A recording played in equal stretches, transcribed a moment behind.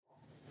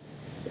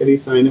Any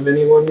sign of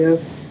anyone yet?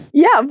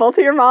 Yeah, both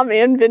your mom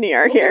and Vinny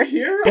are here.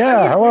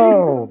 Yeah,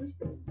 hello.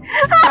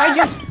 I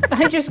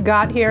just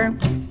got here.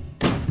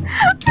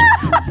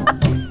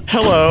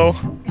 Hello.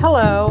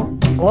 Hello.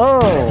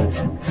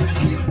 Hello.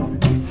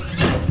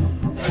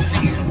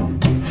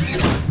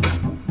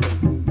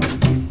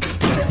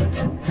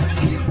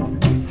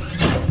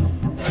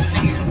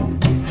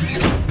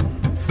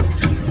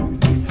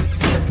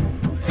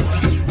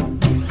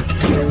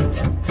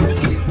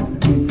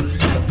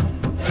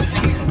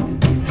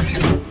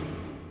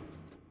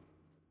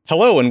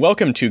 Hello and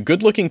welcome to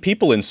Good-Looking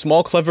People in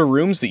Small Clever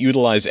Rooms that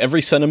utilize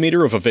every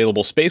centimeter of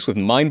available space with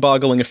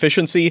mind-boggling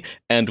efficiency,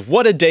 and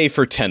what a day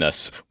for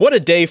tennis. What a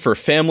day for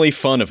family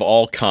fun of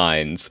all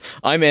kinds.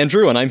 I'm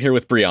Andrew and I'm here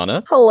with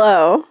Brianna.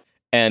 Hello.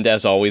 And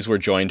as always, we're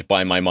joined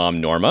by my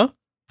mom, Norma.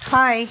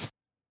 Hi.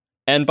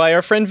 And by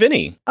our friend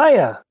Vinny.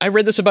 Hiya. I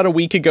read this about a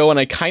week ago and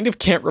I kind of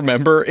can't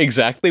remember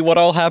exactly what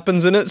all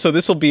happens in it, so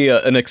this will be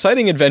an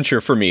exciting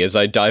adventure for me as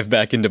I dive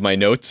back into my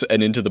notes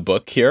and into the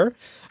book here.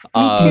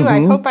 Me too.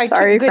 I hope I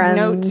Sorry, took good friends.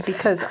 notes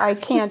because I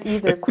can't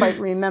either quite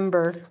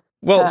remember.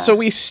 Well, so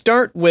we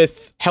start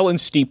with Helen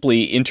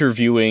Steepley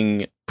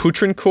interviewing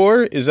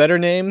Poutrincourt, is that her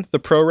name? The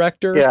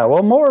pro-rector? Yeah,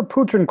 well, more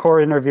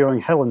Poutrincourt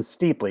interviewing Helen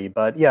Steepley,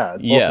 but yeah,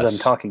 both of them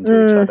talking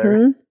to each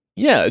other.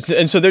 Yeah,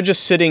 and so they're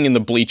just sitting in the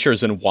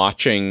bleachers and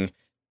watching.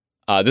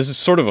 This is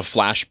sort of a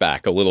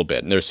flashback a little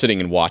bit, and they're sitting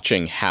and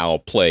watching Hal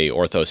play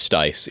Ortho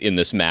Stice in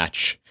this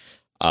match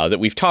that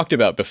we've talked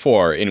about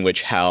before, in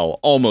which Hal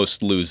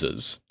almost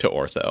loses to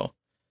Ortho.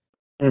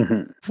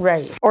 Mm-hmm.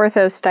 Right.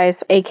 Ortho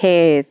Stice,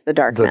 a.k.a. The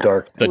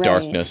Darkness. The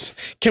Darkness.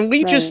 Can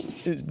we just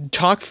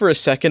talk for a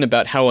second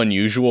about how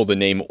unusual the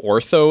name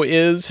Ortho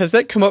is? Has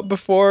that come up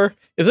before?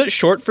 Is it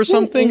short for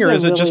something, or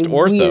is it just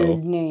Ortho?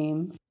 Weird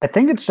name. I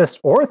think it's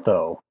just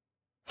Ortho.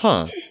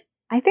 Huh.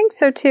 I think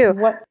so too.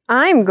 What?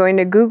 I'm going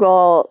to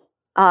Google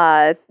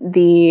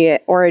the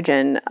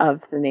origin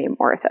of the name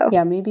Ortho.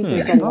 Yeah, maybe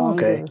there's a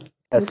longer. Okay.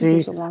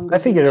 See, I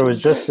figured it was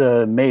just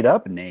a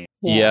made-up name.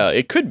 Yeah,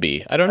 it could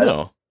be. I don't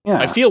know. Yeah.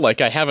 I feel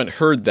like I haven't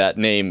heard that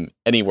name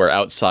anywhere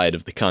outside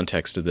of the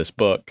context of this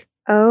book.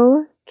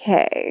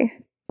 Okay.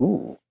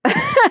 Ooh.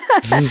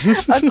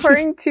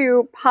 According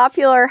to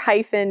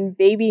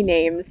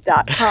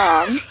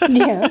popular-babynames.com,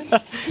 Yes.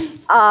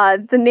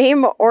 the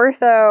name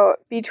Ortho,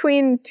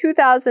 between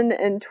 2000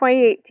 and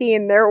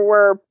 2018, there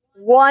were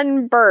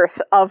one birth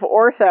of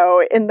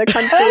Ortho in the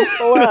countries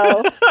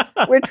below,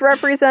 which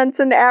represents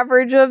an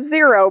average of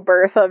 0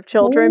 birth of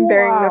children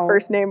bearing the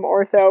first name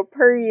Ortho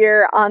per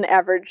year on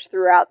average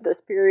throughout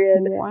this period.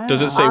 Wow.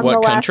 Does it say On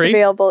what the country? last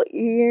available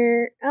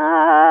year,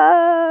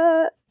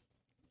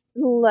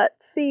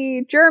 let's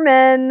see,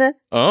 German. The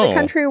Oh.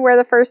 country where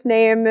the first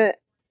name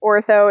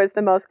Ortho is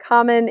the most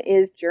common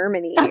is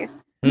Germany.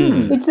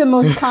 It's the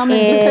most common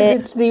because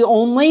it's the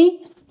only?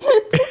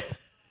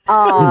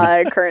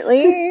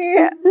 Currently.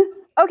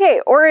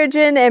 Okay,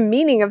 origin and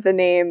meaning of the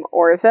name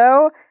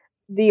Ortho.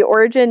 The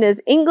origin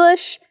is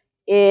English.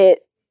 It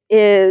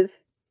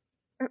is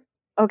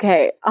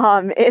okay.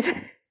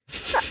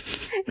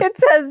 It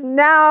says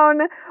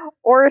noun,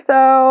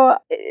 ortho,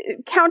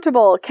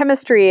 countable,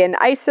 chemistry, an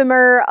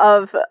isomer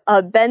of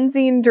a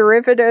benzene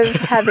derivative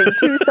having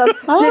 2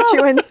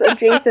 substituents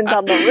adjacent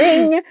on the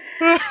ring.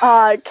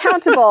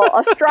 Countable,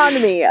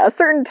 astronomy, a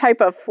certain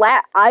type of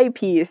flat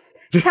eyepiece.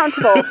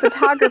 Countable,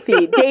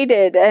 photography,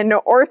 dated, and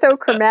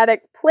orthochromatic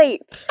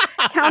plate.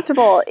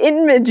 Countable,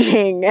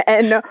 imaging,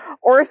 and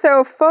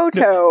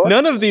orthophoto.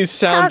 None of these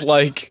sound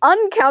like...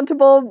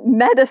 Uncountable,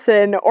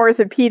 medicine,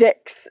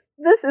 orthopedics.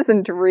 This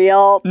isn't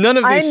real. None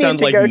of I these need sound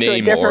to like go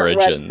name to a different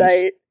origins.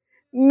 website.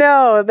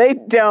 No, they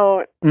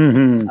don't.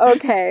 Mm-hmm.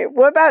 Okay,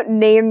 what about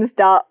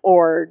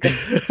names.org?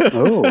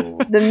 Oh.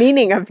 The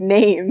meaning of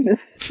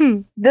names.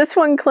 This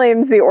one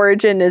claims the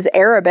origin is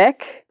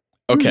Arabic.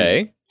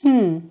 Okay.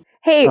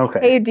 Hey, Okay.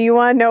 hey, do you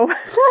want to know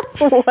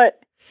what?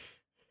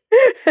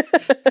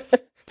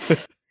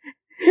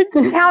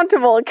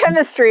 Countable,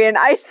 chemistry, and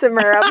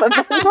isomer of a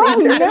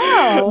benzene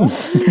derivative.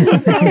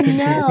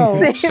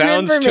 Same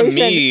Sounds to information.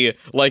 me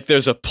like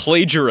there's a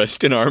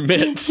plagiarist in our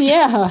midst.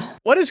 Yeah.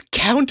 What does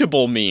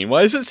countable mean?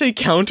 Why does it say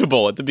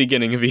countable at the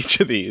beginning of each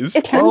of these?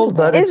 Well,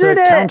 that Is it's a it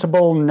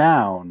countable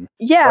noun.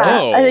 Yeah,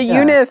 Oh. a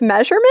unit of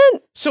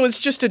measurement? So it's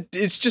just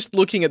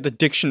looking at the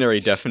dictionary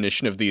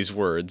definition of these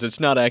words. It's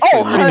not actually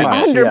Oh, looking at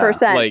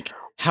 100%. like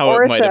how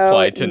it might Ortho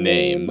apply to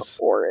name names.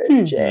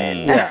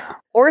 Origin. Yeah.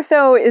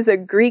 Ortho is a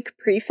Greek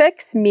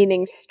prefix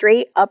meaning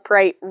straight,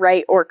 upright,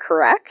 right, or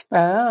correct.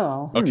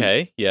 Oh.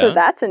 Okay, yeah. So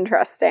that's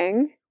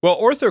interesting. Well,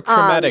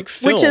 orthochromatic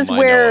film which is I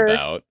where- know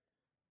about.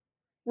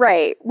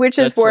 Right, which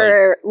is That's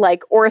where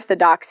like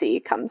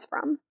orthodoxy comes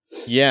from.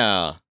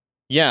 Yeah.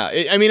 Yeah,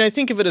 I mean, I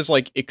think of it as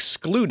like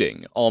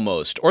excluding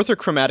almost.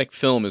 Orthochromatic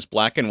film is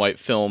black and white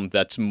film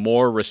that's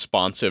more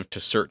responsive to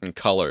certain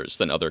colors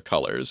than other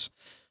colors.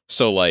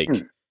 So like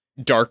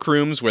dark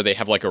rooms where they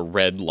have like a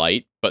red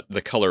light, but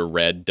the color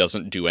red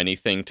doesn't do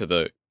anything to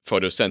the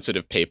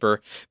photosensitive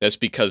paper. That's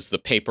because the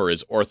paper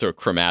is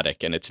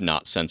orthochromatic and it's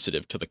not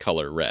sensitive to the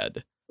color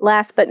red.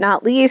 Last but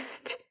not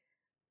least,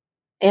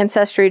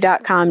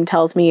 Ancestry.com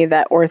tells me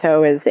that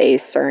Ortho is a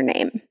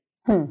surname.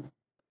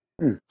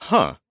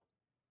 Huh.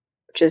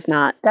 Which is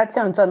not. That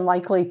sounds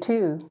unlikely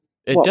too.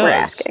 It what does. We're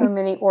asking. How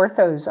many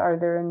orthos are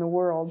there in the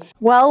world?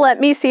 Well,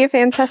 let me see if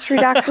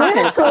Ancestry.com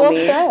can tell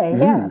me.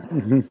 Yeah.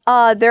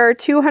 There are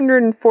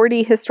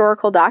 240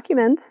 historical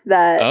documents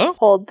that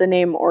hold the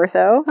name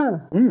Ortho.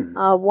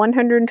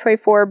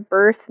 124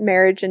 birth,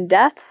 marriage, and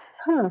deaths.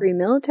 3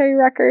 military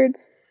records.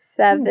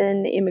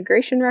 7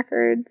 immigration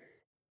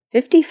records.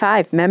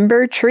 55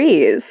 member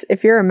trees.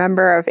 If you're a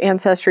member of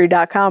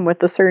Ancestry.com with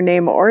the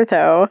surname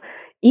Ortho,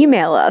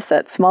 email us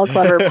at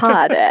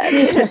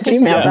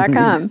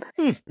smallcleverpod@gmail.com.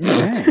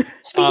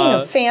 Speaking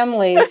of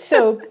families,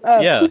 so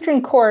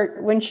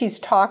Poutrincourt, when she's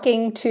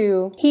talking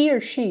to he or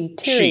she,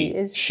 Thierry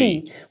when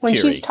Thierry,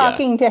 she's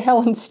talking to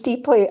Helen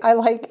Steepley, I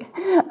like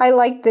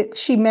that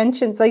she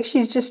mentions, like,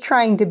 she's just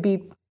trying to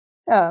be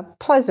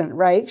pleasant,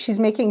 right? She's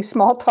making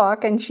small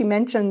talk, and she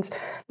mentions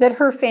that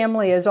her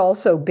family is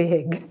also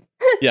big.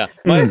 Yeah,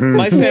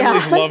 my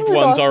family's loved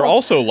ones are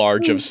also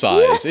large of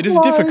size. It is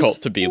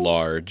difficult to be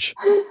large.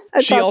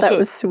 I thought that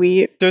was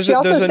sweet. She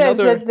also says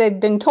that they've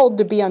been told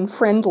to be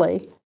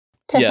unfriendly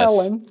to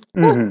Helen.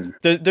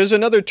 There's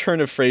another turn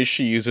of phrase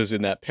she uses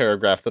in that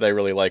paragraph that I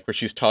really like, where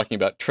she's talking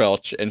about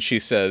Troeltsch, and she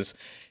says,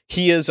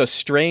 "He is a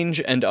strange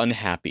and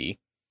unhappy."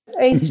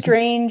 A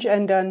strange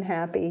and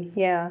unhappy,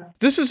 yeah.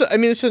 This is, I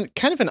mean, it's a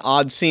kind of an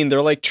odd scene. They're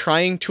like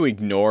trying to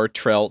ignore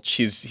Troeltsch.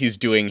 He's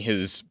doing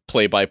his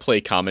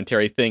play-by-play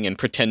commentary thing and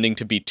pretending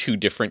to be two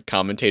different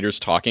commentators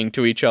talking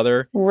to each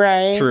other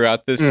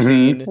throughout this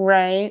scene.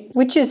 Right,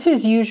 which is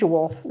his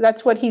usual.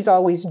 That's what he's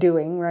always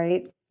doing,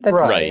 right?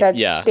 That's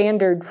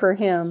standard for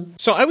him.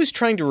 So I was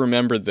trying to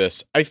remember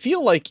this. I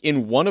feel like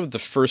in one of the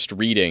first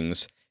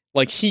readings,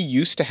 like, he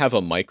used to have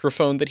a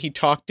microphone that he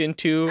talked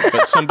into,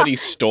 but somebody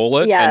stole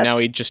it, and now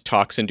he just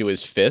talks into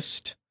his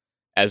fist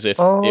as if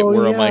it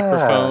were a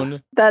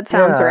microphone. That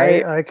sounds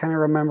right. I kind of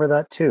remember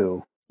that,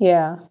 too.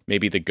 Yeah.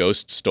 Maybe the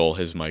ghost stole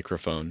his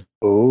microphone.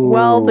 Ooh.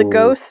 Well, the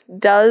ghost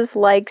does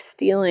like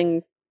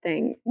stealing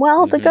things.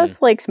 Well, the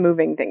ghost likes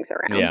moving things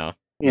around.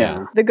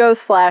 Yeah. The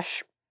ghost /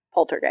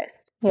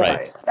 poltergeist.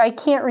 Yes. Right. I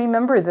can't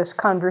remember this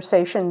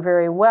conversation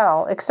very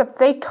well, except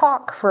they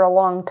talk for a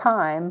long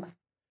time.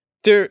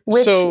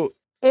 Which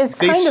is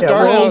kind of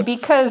funny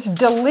because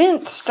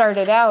DeLint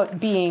started out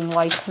being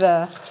like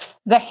the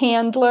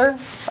handler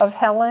of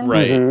Helen.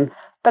 Right.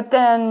 But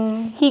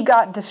then he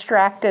got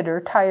distracted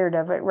or tired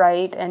of it,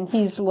 right? And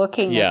he's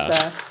looking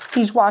at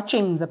he's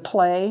watching the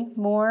play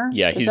more.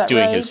 Yeah, he's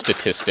doing his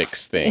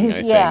statistics thing, I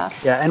think. Yeah,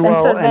 and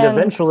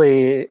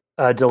eventually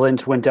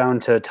DeLint went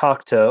down to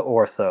talk to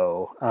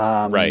Ortho.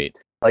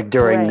 Like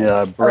during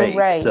the break.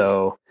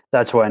 So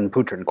that's when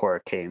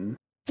Poutrincourt came.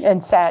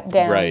 And sat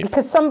down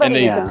because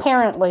somebody is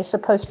apparently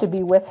supposed to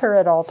be with her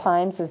at all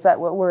times. Is that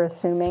what we're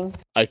assuming?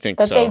 I think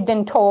that they've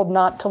been told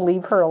not to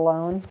leave her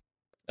alone.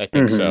 I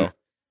think so.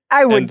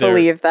 I would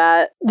believe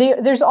that.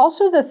 There's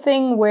also the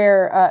thing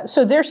where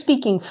so they're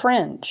speaking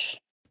French.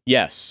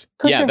 Yes.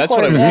 Yeah, that's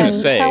what I was going to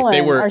say.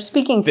 Helen are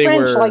speaking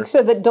French, like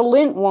so that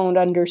DeLint won't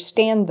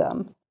understand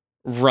them.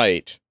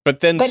 Right. But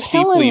then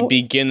Steepley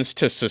begins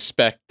to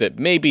suspect that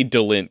maybe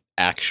DeLint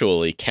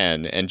actually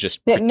can and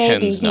just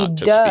pretends not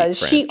to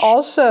speak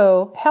French.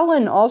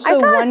 Helen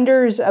also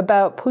wonders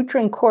about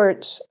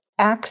Poutrincourt's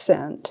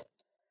accent.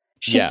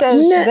 She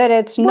says that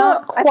it's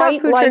not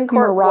quite like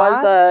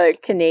Marat's. Was a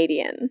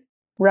Canadian.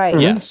 Right.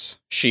 Yes,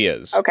 she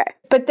is. Okay.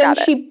 But then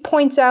she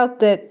points out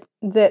that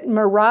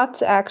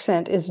Marat's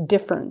accent is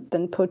different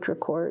than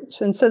Poutrincourt's.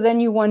 And so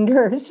then you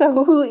wonder,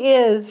 so who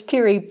is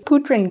Thierry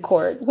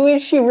Poutrincourt? Who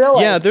is she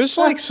really? Yeah, there's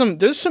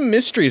some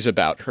mysteries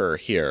about her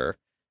here.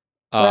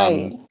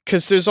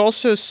 Because there's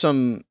also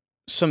some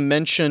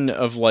mention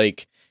of,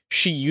 like,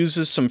 she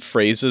uses some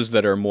phrases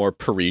that are more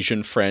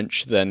Parisian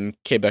French than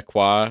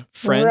Quebecois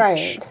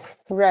French.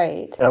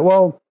 Right.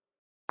 Well,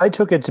 I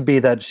took it to be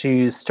that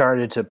she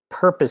started to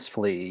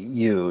purposefully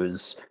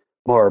use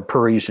more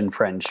Parisian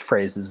French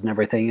phrases and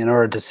everything in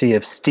order to see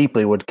if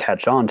Steepley would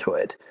catch on to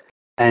it.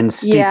 And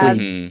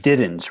Steepley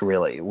didn't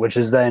really, which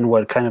is then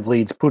what kind of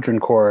leads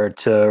Poutrincourt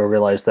to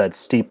realize that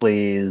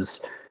Steepley's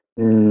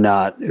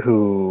not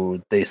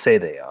who they say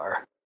they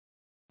are.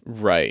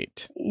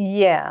 Right.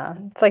 Yeah.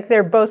 It's like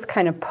they're both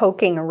kind of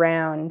poking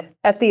around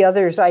at the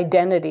other's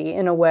identity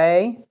in a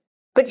way,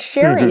 but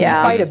sharing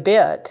quite a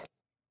bit.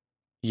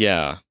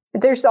 Yeah.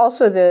 There's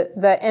also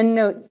the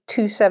EndNote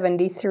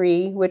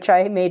 273, which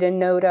I made a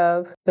note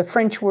of. The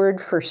French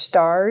word for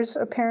stars,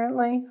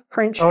 apparently.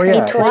 French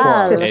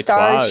translates to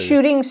stars.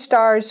 Shooting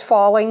stars,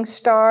 falling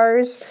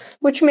stars,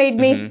 which made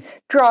me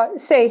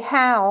say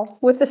Hal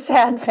with a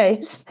sad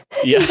face.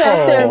 Yeah. He's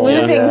out there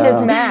losing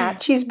his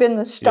match. He's been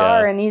the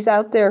star and he's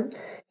out there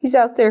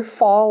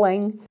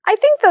falling. I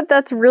think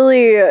that's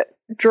really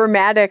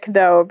dramatic,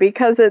 though,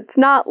 because it's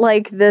not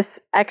like this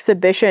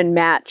exhibition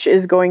match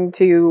is going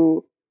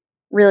to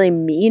really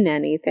mean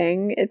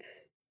anything.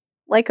 It's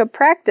like a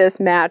practice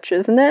match,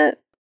 isn't it?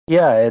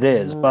 Yeah, it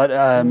is. But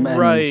I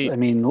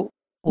mean,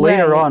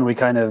 later on, we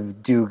kind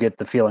of do get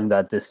the feeling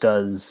that this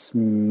does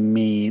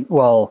mean,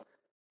 well,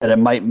 that it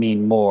might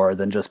mean more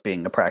than just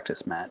being a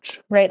practice match.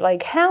 Right,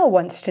 like Hal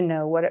wants to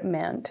know what it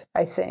meant,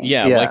 I think.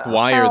 Yeah, like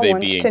why Hal are they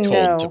wants being to told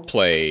know. to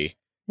play?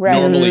 Right.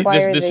 Normally,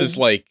 Why are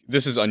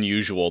this is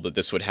unusual that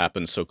this would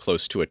happen so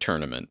close to a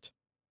tournament.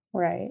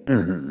 Right.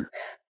 Mm-hmm.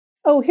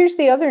 Oh, here's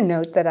the other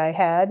note that I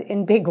had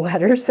in big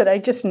letters that I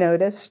just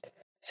noticed.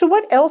 So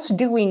what else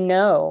do we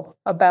know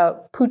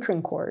about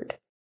Poutrincourt?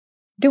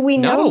 Do we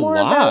know more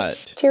about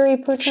Thierry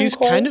Poutrincourt? She's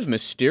kind of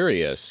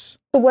mysterious.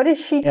 So what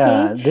does she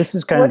teach? This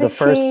is kind of the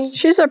first...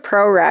 She's a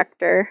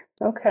pro-rector.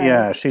 Okay.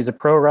 Yeah, she's a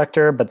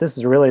pro-rector, but this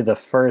is really the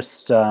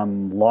first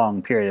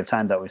long period of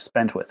time that we've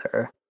spent with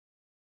her.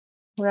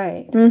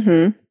 Right.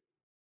 Mm-hmm.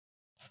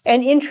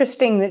 And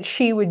interesting that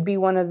she would be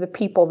one of the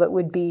people that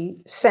would be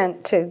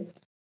sent to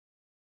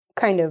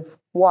kind of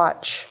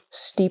watch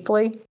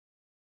Steeply.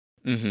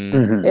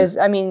 Mm-hmm.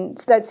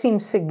 Mm-hmm. That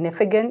seems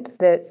significant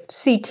that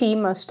CT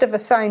must have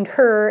assigned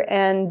her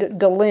and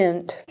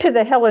DeLint to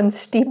the Helen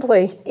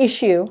Steeply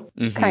issue,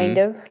 kind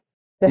of.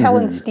 The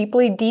Helen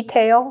Steeply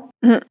detail.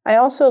 Mm-hmm. I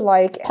also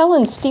like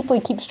Helen Steeply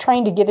keeps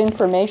trying to get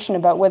information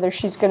about whether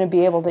she's going to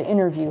be able to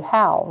interview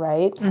Hal,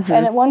 right? Mm-hmm.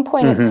 And at one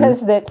point it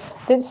says that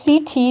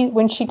CT,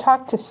 when she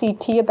talked to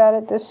CT about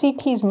it, the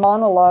CT's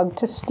monologue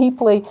to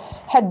Steeply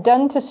had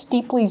done to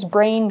Steeply's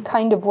brain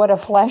kind of what a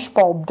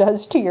flashbulb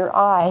does to your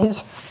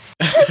eyes.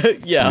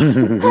 Yeah.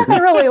 I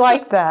really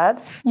like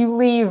that. You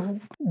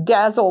leave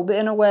dazzled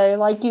in a way,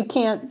 like you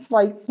can't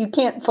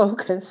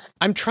focus.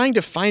 I'm trying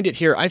to find it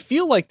here. I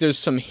feel like there's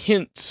some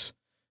hints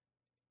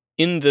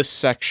in this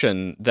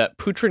section that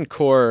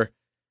Poutrincourt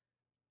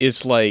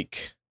is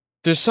like,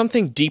 there's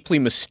something deeply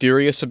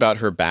mysterious about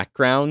her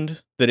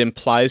background that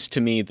implies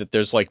to me that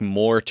there's like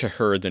more to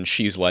her than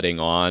she's letting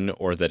on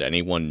or that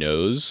anyone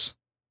knows.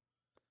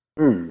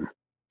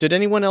 Did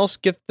anyone else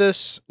get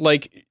this?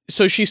 Like,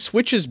 so she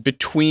switches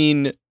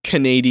between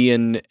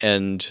Canadian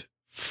and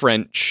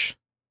French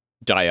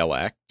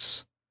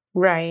dialects.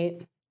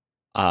 Right.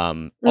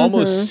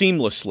 Almost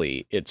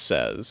seamlessly, it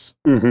says.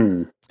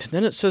 And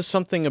then it says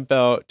something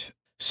about,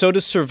 so to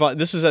survive,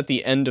 this is at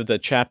the end of the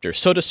chapter,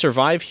 so to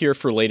survive here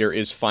for later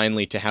is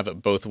finally to have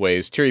it both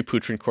ways, Thierry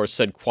Poutrincourt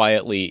said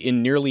quietly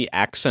in nearly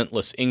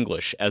accentless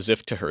English, as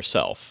if to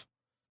herself.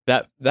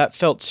 That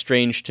felt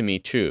strange to me,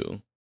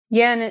 too.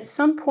 Yeah, and at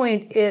some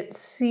point it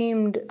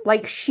seemed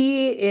like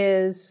she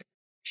is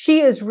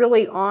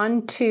really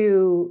on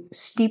to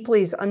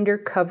Steeply's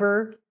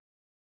undercoverness.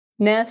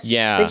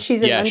 Yeah, that she's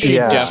she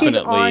definitely she's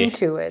on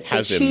to it.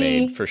 Has it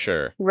made for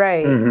sure.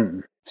 Right.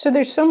 So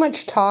there's so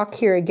much talk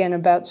here again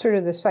about sort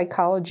of the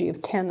psychology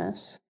of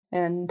tennis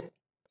and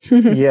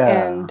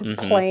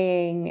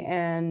playing,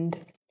 and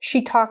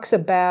she talks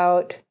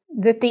about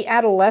that the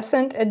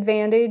adolescent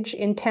advantage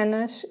in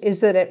tennis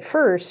is that at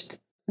first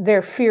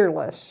they're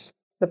fearless.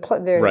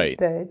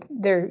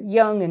 They're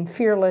young and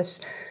fearless.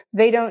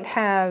 They don't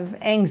have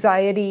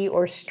anxiety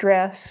or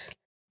stress.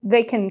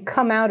 They can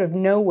come out of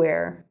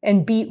nowhere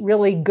and beat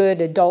really good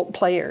adult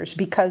players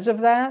because of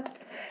that.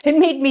 It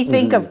made me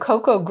think of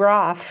Coco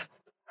Gauff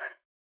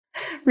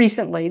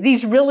recently.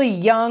 These really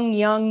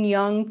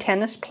young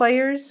tennis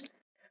players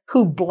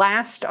who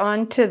blast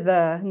onto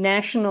the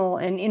national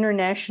and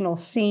international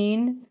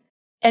scene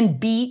and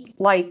beat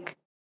like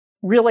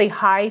really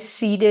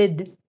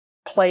high-seeded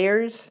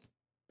players.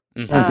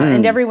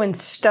 And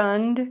everyone's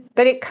stunned,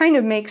 that it kind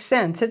of makes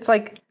sense. It's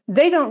like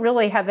they don't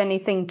really have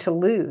anything to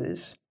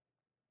lose.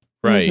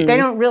 Right. They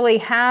don't really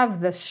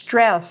have the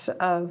stress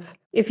of,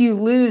 if you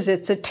lose,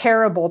 it's a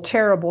terrible,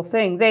 terrible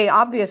thing. They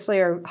obviously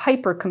are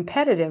hyper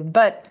competitive,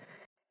 but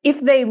if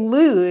they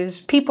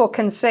lose, people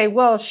can say,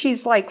 well,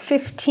 she's like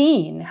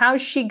 15.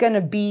 How's she going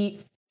to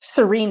beat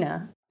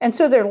Serena? And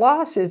so their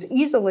loss is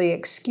easily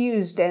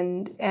excused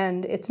and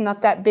it's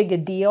not that big a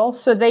deal.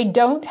 So they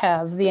don't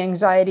have the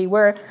anxiety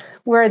where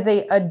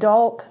the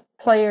adult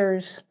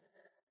players,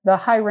 the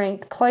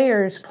high-ranked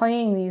players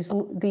playing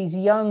these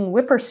young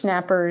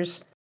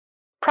whippersnappers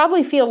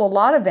probably feel a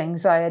lot of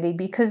anxiety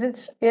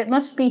because it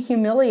must be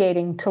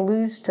humiliating to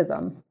lose to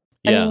them.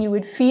 Yeah. I mean, you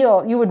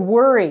would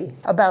worry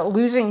about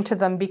losing to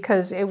them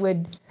because it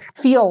would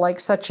feel like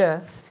such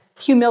a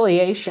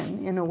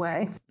humiliation in a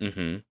way.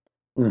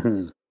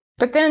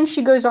 But then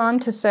she goes on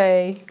to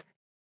say,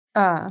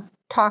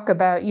 talk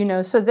about,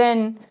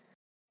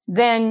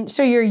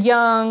 so you're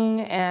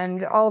young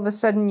and all of a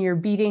sudden you're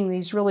beating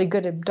these really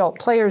good adult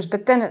players,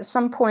 but then at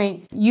some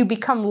point you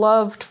become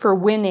loved for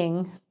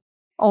winning,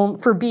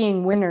 for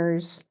being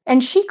winners.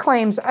 And she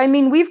claims,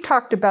 we've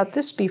talked about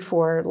this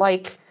before,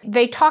 like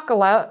they talk a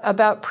lot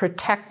about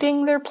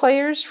protecting their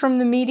players from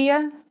the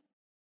media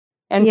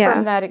and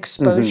from that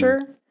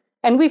exposure.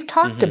 And we've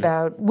talked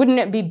about, wouldn't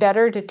it be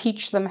better to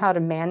teach them how to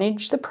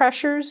manage the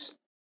pressures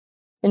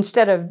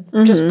instead of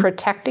just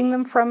protecting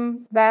them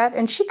from that?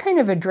 And she kind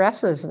of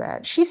addresses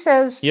that. She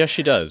says, yes,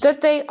 she does,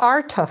 that they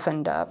are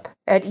toughened up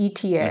at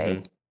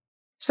ETA.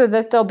 so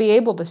that they'll be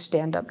able to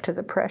stand up to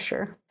the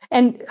pressure.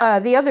 And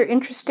the other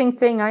interesting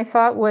thing I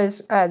thought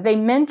was they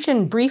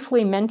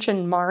briefly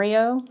mention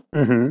Mario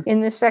in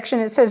this section.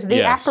 It says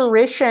the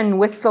apparition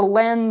with the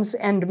lens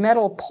and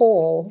metal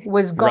pole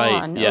was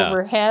gone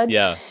overhead.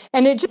 Yeah.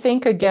 And it just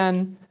think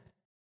again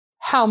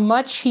how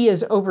much he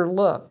is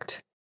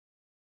overlooked.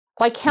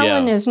 Like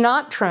Helen is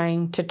not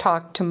trying to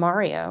talk to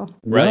Mario.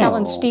 Right.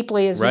 Helen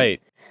Steepley is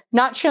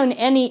not shown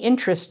any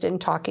interest in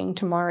talking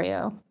to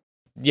Mario.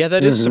 Yeah,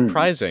 that is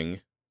surprising.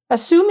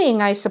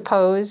 Assuming, I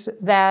suppose,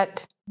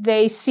 that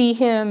they see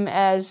him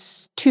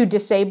as too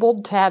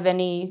disabled to have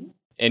any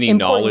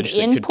knowledge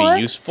that input. Could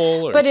be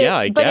useful. Or, but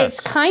I guess. But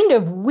it's kind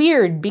of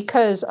weird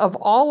because of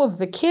all of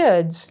the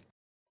kids,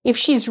 if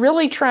she's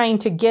really trying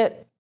to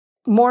get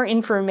more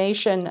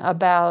information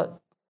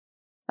about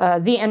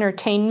the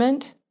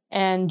entertainment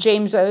and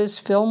James O's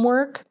film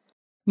work,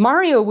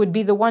 Mario would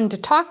be the one to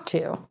talk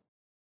to.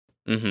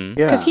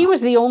 Because he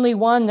was the only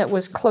one that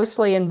was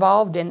closely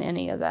involved in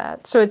any of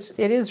that. So it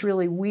is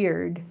really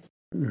weird.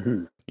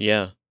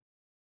 Yeah.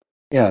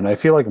 Yeah, and I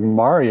feel like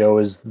Mario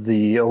is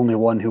the only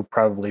one who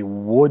probably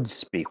would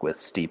speak with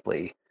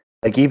Steepley.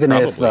 Like, even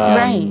if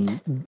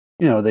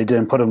they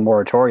didn't put a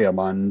moratorium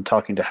on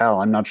talking to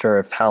Hal, I'm not sure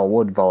if Hal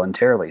would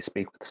voluntarily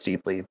speak with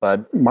Steepley,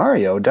 but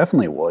Mario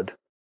definitely would.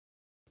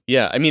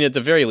 Yeah, I mean, at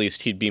the very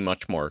least, he'd be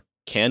much more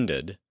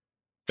candid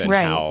than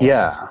Hal.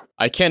 Yeah.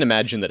 I can't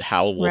imagine that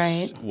Hal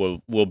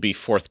will be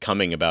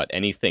forthcoming about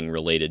anything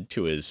related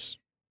to his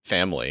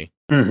family.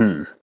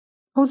 Oh,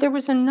 there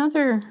was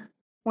another...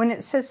 When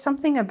it says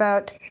something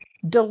about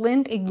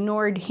DeLint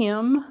ignored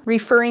him,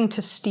 referring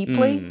to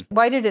Steepley,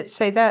 why did it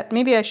say that?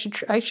 Maybe I should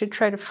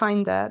try to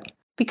find that.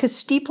 Because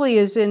Steepley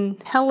is in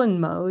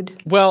Helen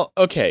mode. Well,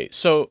 okay,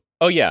 so,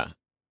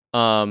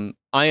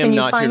 I am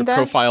not here to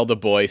profile the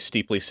boy,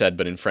 Steepley said,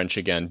 but in French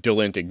again,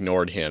 DeLint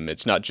ignored him.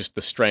 It's not just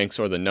the strengths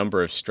or the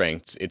number of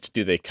strengths, it's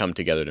do they come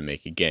together to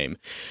make a game.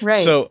 Right.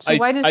 So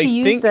why does he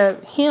use the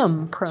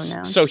him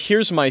pronoun? So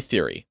here's my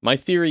theory. My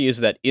theory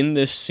is that in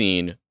this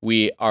scene,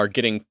 we are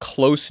getting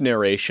close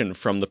narration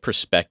from the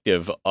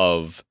perspective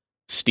of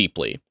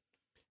Steepley.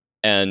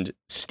 And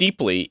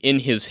Steepley, in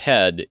his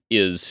head,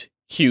 is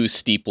Hugh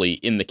Steepley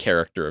in the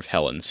character of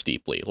Helen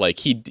Steepley. Like,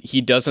 he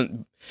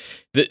doesn't...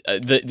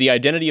 The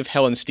identity of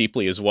Helen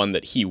Steepley is one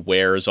that he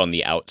wears on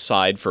the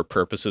outside for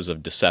purposes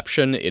of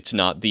deception. It's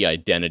not the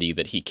identity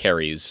that he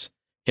carries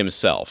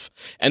himself.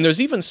 And there's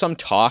even some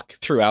talk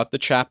throughout the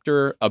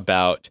chapter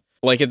about,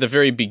 like at the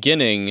very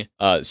beginning,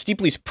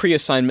 Steepley's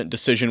pre-assignment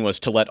decision was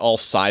to let all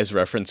size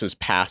references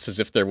pass as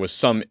if there was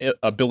some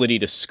ability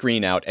to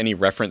screen out any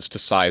reference to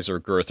size or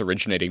girth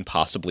originating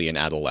possibly in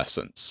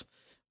adolescence.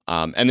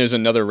 And there's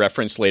another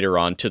reference later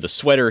on to the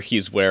sweater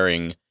he's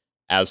wearing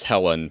as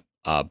Helen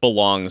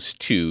belongs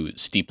to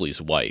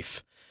Steepley's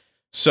wife.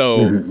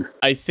 So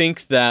I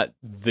think that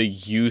the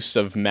use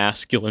of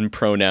masculine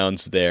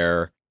pronouns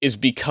there is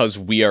because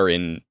we are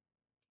in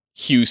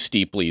Hugh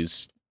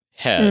Steepley's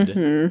head,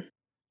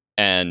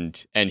 and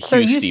so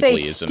Hugh you Steepley say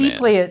is a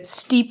man.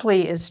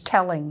 Steepley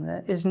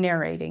is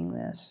narrating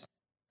this.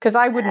 Because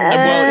I wouldn't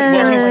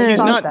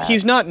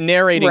he's not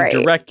narrating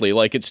directly,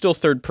 like it's still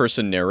third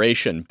person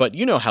narration, but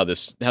you know how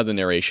the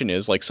narration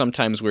is. Like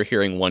sometimes we're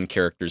hearing one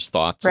character's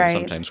thoughts and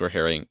sometimes we're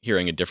hearing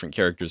a different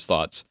character's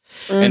thoughts.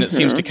 And it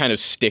seems to kind of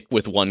stick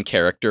with one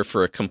character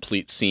for a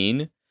complete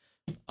scene.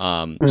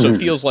 So it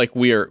feels like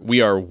we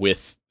are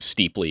with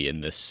Steepley in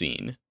this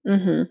scene.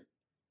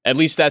 At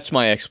least that's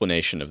my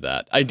explanation of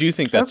that. I do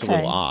think that's a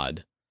little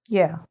odd.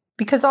 Yeah.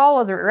 Because all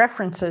other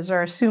references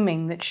are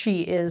assuming that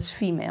she is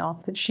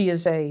female, that she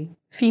is a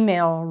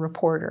female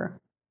reporter.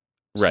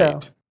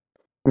 Right.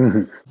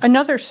 So,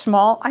 another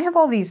I have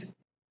all these,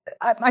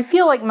 I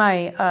feel like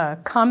my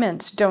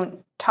comments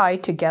don't tie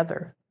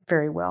together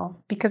very well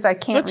because I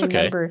can't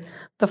remember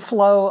the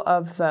flow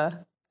of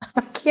the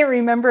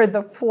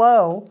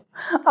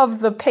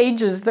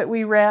pages that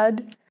we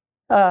read.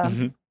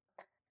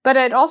 But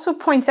it also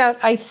points out,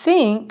 I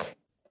think,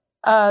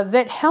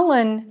 that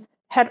Helen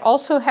had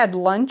also had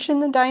lunch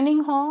in the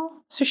dining hall.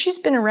 So she's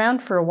been around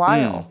for a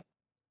while.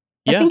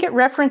 I think it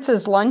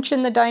references lunch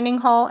in the dining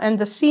hall, and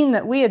the scene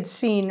that we had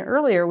seen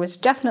earlier was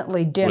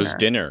definitely dinner. It was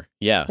dinner,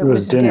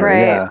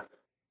 yeah.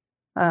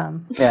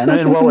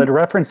 And well, it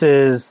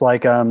references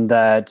like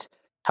that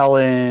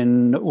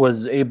Helen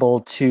was able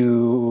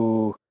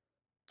to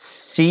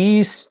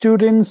see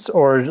students,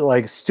 or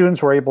like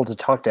students were able to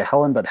talk to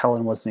Helen, but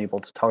Helen wasn't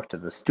able to talk to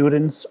the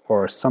students,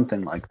 or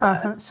something like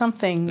that.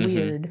 Something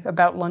weird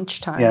about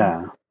lunchtime.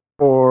 Yeah.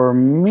 For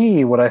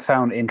me, what I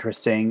found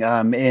interesting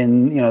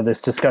in this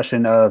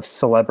discussion of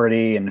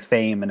celebrity and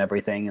fame and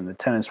everything in the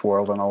tennis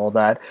world and all of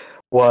that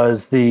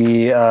was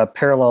the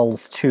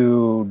parallels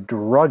to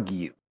drug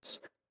use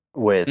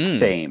with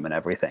fame and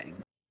everything.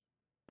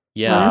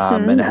 Yeah.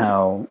 And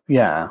how,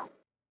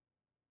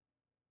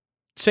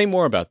 Say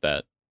more about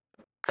that.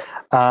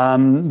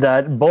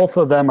 That both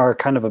of them are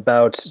kind of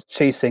about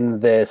chasing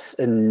this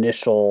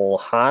initial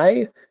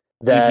high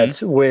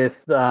that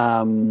with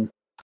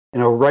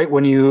right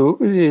when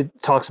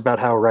it talks about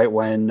how right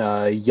when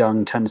a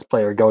young tennis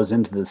player goes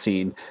into the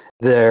scene,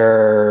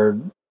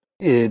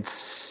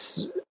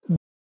 it's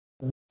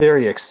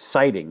very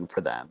exciting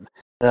for them.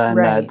 And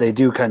that they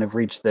do kind of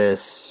reach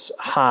this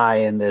high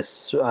and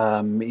this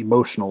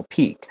emotional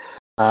peak.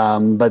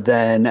 But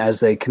then as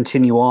they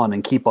continue on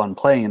and keep on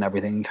playing and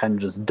everything, it kind of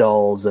just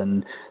dulls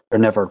and they're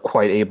never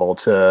quite able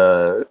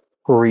to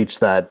reach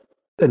that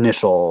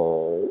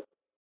initial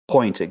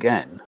point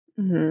again.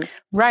 Mm-hmm.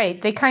 Right.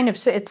 They kind of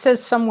say, it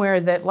says somewhere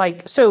that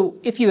so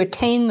if you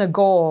attain the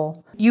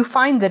goal, you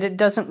find that it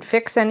doesn't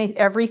fix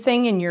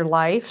everything in your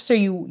life. So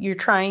you're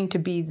trying to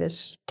be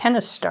this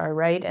tennis star,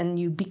 right? And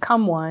you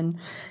become one.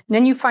 And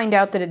then you find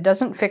out that it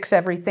doesn't fix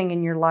everything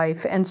in your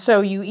life. And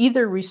so you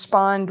either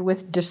respond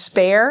with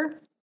despair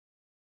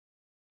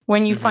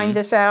when you find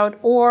this out,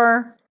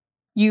 or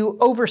you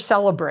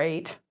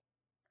over-celebrate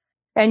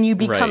and you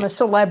become a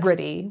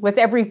celebrity with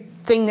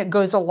everything that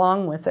goes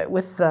along with it,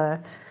 with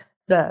the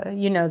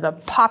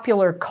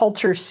popular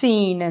culture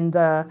scene and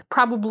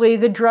probably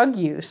the drug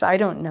use, I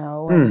don't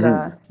know, and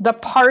the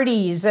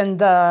parties and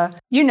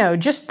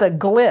just the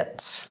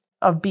glitz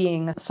of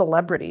being a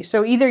celebrity.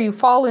 So either you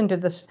fall into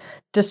this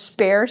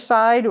despair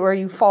side or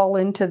you fall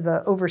into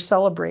the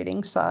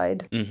over-celebrating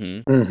side.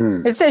 Mm-hmm.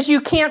 Mm-hmm. It says you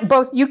can't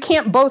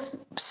both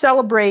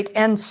celebrate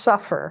and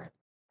suffer.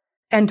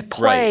 And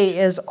play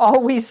is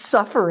always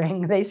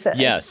suffering, they say.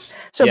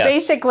 Yes. So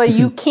basically,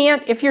 you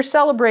can't, if you're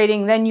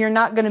celebrating, then you're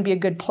not going to be a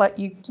good player.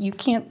 You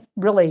can't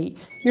really,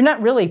 you're not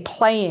really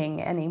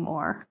playing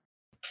anymore.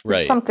 Right.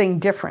 It's something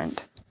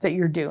different that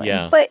you're doing.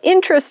 Yeah. But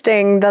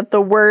interesting that the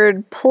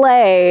word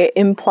play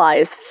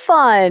implies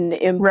fun,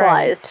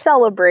 implies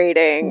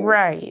celebrating.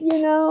 Right.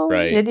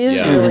 Right. It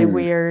is really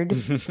weird.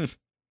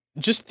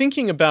 Just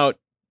thinking about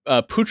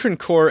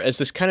Poutrincourt as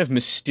this kind of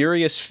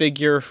mysterious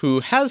figure who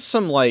has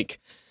some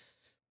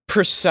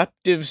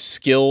perceptive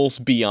skills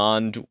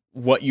beyond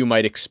what you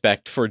might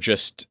expect for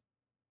just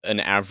an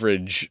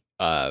average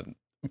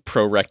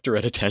pro-rector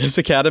at a tennis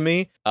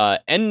academy.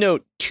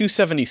 Endnote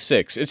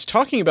 276, it's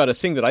talking about a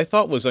thing that I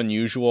thought was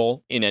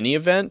unusual in any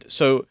event.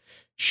 So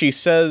she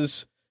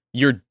says,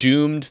 you're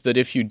doomed that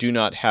if you do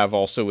not have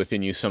also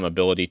within you some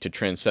ability to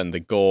transcend the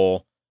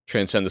goal,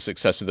 transcend the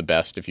success of the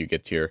best if you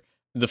get here.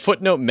 The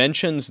footnote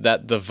mentions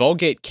that the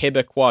Vulgate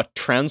Québécois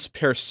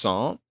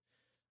transperçant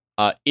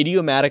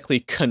idiomatically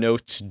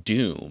connotes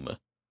doom.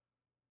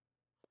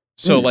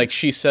 So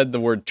she said the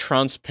word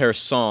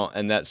transperçant,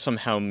 and that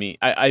somehow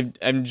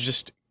I'm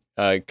just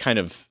kind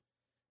of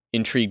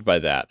intrigued by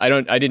that.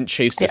 I didn't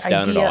chase this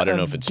down at all. I don't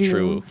know if it's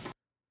true.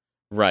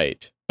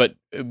 Right. But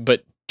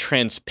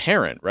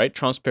transparent, right?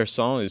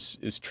 Transperçant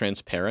is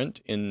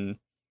transparent in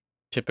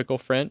typical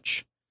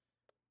French.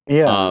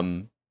 Yeah.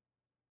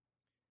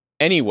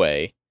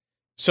 Anyway,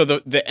 so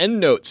the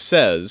endnote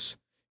says,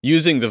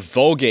 using the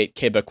Vulgate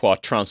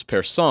Québécois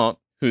transperçant,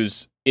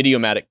 whose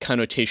idiomatic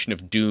connotation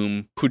of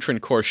doom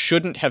Poutrincourt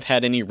shouldn't have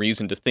had any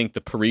reason to think the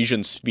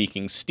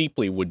Parisian-speaking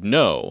Steeply would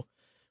know,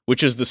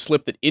 which is the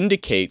slip that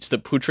indicates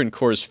that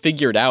Poutrincourt's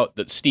figured out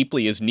that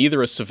Steeply is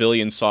neither a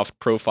civilian soft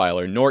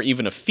profiler nor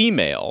even a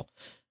female,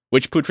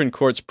 which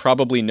Poutrincourt's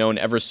probably known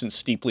ever since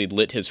Steeply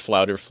lit his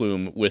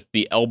Flauderflume with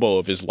the elbow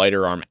of his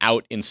lighter arm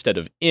out instead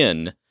of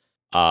in.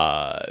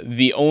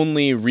 The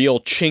only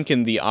real chink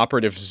in the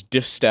operative's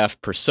distaff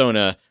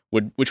persona,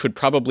 which would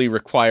probably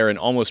require an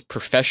almost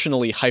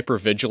professionally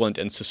hypervigilant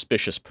and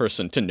suspicious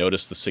person to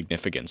notice the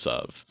significance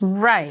of.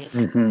 Right.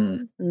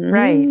 Mm-hmm.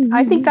 Right.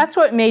 I think that's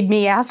what made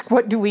me ask,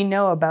 what do we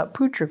know about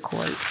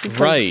Poutrincourt?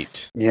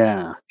 Right.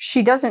 Yeah.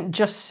 She doesn't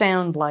just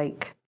sound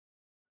like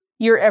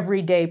your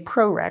everyday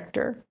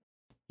pro-rector.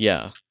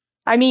 Yeah.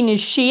 I mean,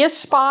 is she a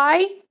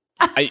spy?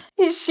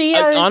 Is she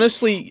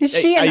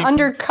an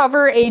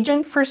undercover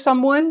agent for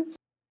someone?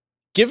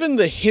 Given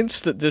the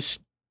hints that this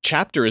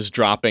chapter is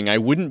dropping, I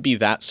wouldn't be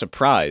that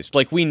surprised.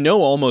 We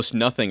know almost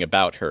nothing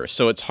about her,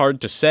 so it's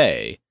hard to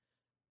say,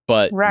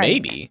 but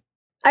maybe.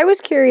 I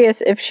was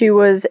curious if she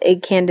was a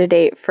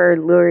candidate for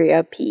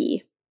Luria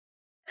P.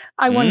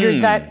 I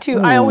wondered that too.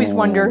 I always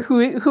wonder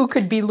who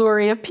could be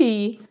Luria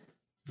P.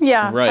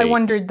 Yeah, I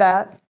wondered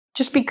that.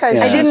 Just because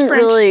I didn't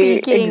French really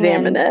speaking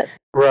examine it.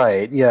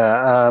 Right,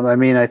 yeah. I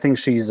mean, I think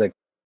she's a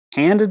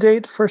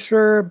candidate for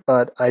sure,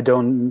 but I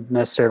don't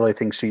necessarily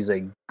think she's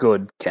a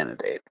good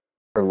candidate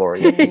for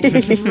Laureate.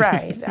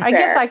 Right. I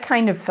guess I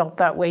kind of felt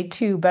that way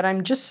too, but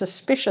I'm just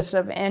suspicious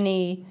of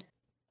any...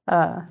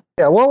 yeah,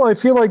 well, I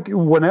feel like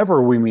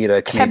whenever we meet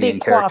a Canadian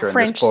character in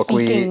this book,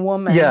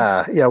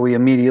 woman. we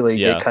immediately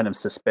get kind of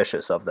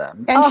suspicious of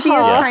them. And she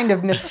is kind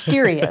of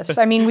mysterious.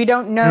 I mean, we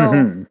don't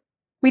know...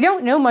 We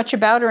don't know much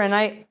about her, and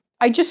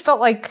I just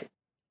felt like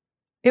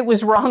it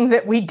was wrong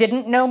that we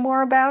didn't know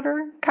more about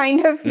her,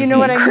 kind of. You know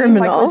what I mean?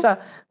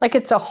 Like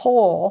it's a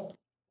hole.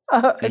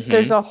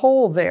 There's a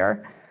hole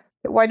there.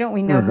 Why don't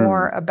we know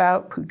more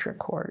about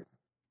Poutrincourt?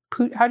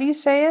 How do you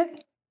say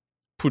it?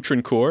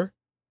 Poutrincourt?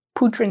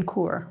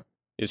 Poutrincourt.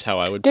 Is how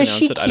I would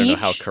pronounce it. I don't know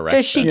how correct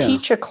Does she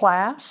teach a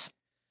class?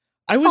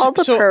 All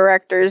the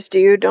pro-rectors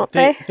do, don't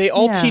they? They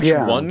all teach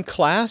one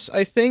class,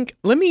 I think.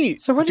 Let me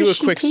do a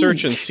quick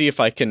search and see if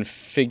I can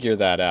figure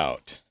that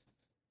out.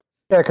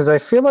 Yeah, because I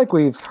feel like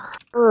we've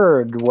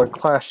heard what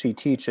class she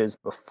teaches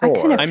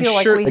before. I'm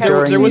sure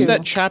there was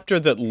that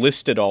chapter that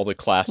listed all the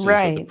classes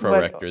that the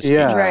pro-rectors teach.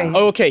 Right.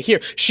 Oh, okay, here.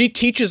 She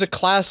teaches a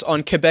class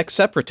on Quebec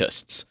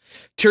separatists.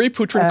 Thierry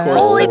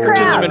Poutrincourt's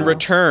Separatism in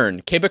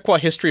Return, Quebecois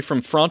History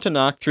from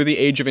Frontenac through the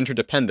Age of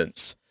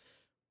Interdependence.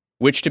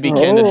 Which, to be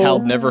candid, Hal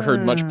never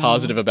heard much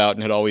positive about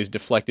and had always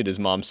deflected his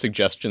mom's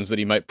suggestions that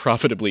he might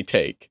profitably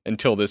take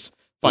until this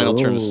final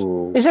term's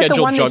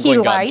schedule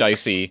juggling got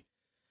dicey.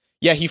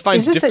 Yeah, he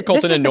finds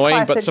difficult and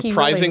annoying, but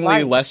surprisingly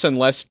really less and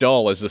less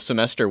dull as the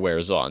semester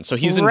wears on. So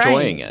he's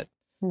enjoying it.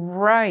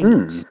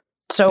 Right.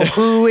 So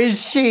who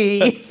is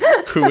she?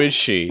 Who is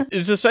she?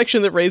 Is a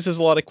section that raises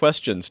a lot of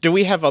questions. Do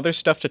we have other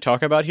stuff to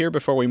talk about here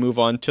before we move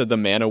on to the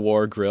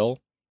Man-O-War grill?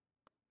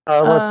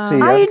 Let's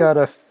see. I've got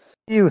a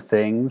few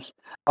things.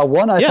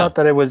 One, I thought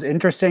that it was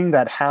interesting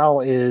that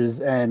Hal is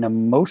an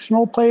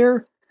emotional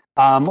player.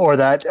 Or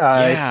that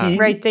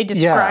they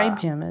describe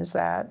him as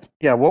that.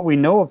 Yeah, what we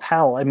know of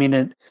Hal, I mean,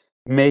 it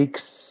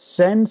makes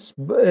sense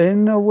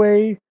in a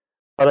way,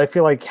 but I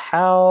feel like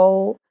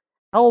Hal's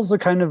a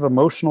kind of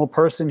emotional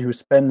person who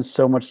spends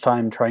so much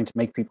time trying to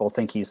make people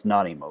think he's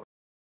not emotional,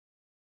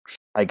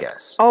 I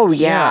guess. Oh,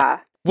 yeah.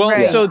 Well,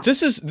 so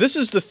this is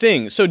the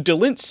thing. So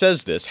DeLint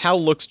says this.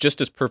 Hal looks just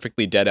as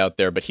perfectly dead out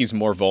there, but he's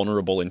more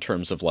vulnerable in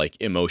terms of, like,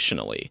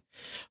 emotionally.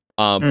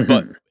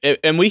 But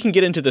we can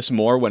get into this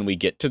more when we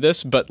get to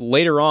this, but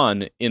later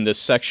on in this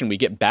section, we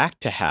get back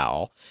to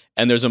Hal,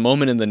 and there's a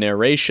moment in the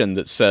narration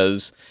that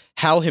says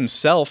Hal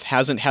himself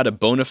hasn't had a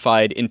bona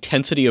fide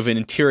intensity of an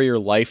interior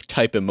life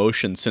type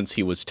emotion since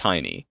he was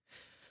tiny.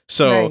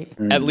 So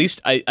at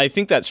least I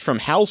think that's from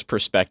Hal's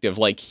perspective,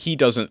 like he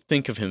doesn't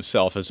think of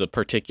himself as a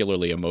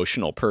particularly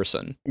emotional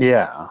person.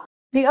 Yeah.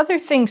 The other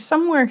thing,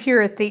 somewhere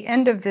here at the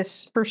end of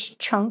this first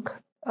chunk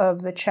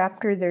of the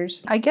chapter,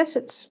 I guess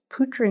it's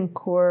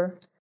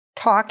Poutrincourt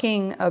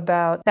talking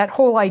about that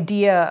whole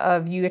idea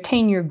of you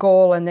attain your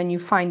goal and then you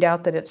find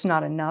out that it's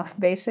not enough,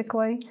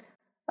 basically.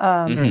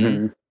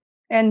 And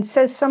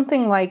says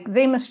something like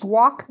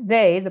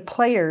the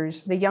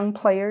players, the young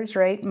players,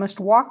 right, must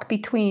walk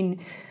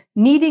between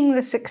needing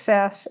the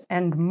success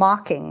and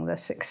mocking the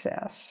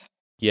success.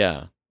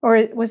 Yeah.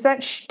 Or was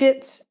that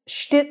Stitz?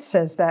 Stitz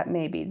says that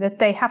maybe, that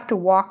they have to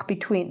walk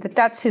between,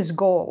 that's his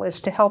goal, is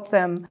to help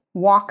them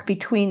walk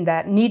between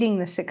that, needing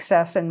the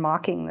success and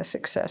mocking the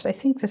success. I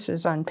think this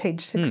is on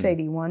page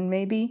 681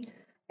 maybe.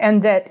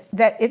 And that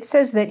it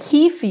says that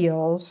he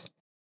feels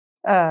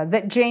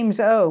that James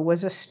O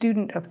was a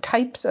student of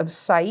types of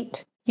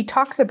sight. He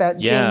talks about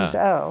James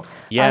O.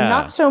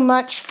 Not so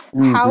much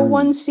how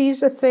one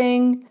sees a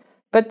thing,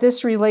 but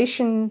this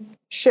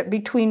relationship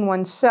between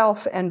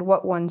oneself and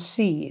what one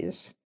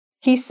sees.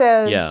 He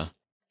says,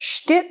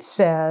 Stitz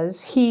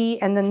says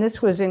and then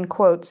this was in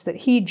quotes, that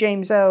he,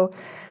 James O,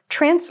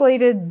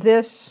 translated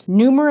this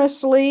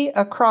numerously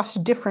across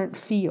different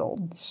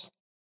fields.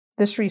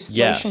 This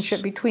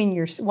relationship between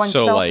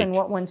oneself and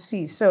what one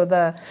sees. So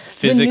the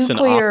physics the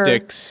nuclear, and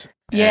optics.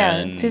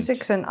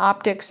 Physics and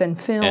optics and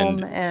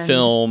film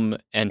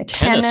and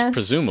tennis,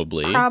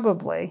 presumably.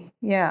 Probably,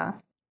 yeah.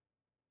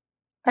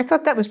 I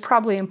thought that was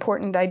probably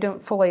important. I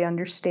don't fully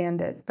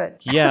understand it,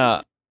 but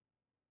yeah.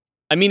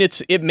 I mean,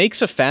 it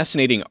makes a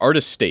fascinating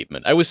artist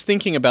statement. I was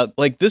thinking about,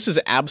 like, this is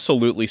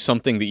absolutely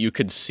something that you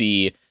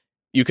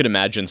could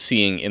imagine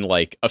seeing in,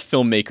 like, a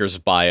filmmaker's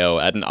bio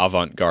at an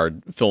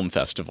avant-garde film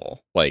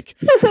festival. Like,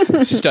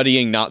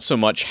 studying not so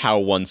much how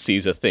one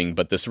sees a thing,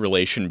 but this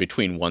relation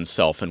between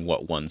oneself and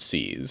what one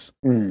sees.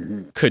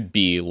 Could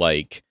be,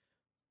 like,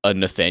 a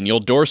Nathaniel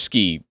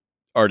Dorsky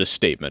artist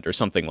statement or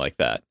something like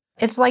that.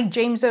 It's like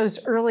James O's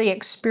early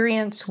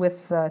experience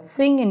with the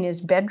thing in his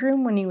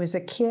bedroom when he was a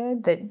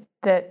kid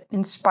that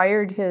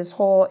inspired his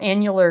whole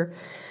annular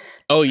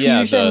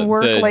fusion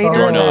work later.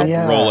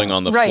 Doorknob rolling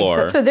on the floor.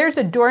 Right. So there's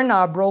a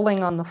doorknob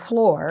rolling on the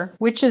floor,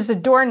 which is a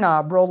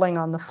doorknob rolling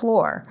on the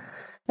floor.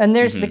 And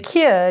there's the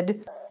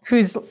kid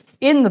who's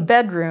in the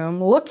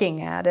bedroom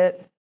looking at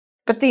it.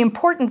 But the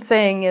important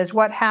thing is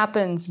what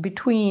happens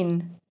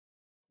between...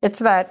 It's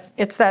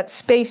that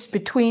space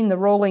between the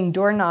rolling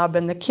doorknob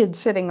and the kid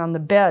sitting on the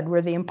bed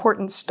where the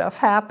important stuff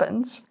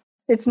happens.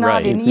 It's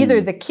not in either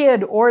the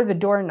kid or the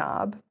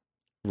doorknob.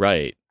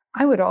 Right.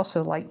 I would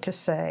also like to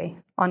say,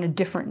 on a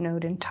different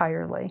note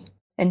entirely,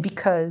 and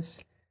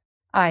because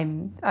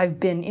I've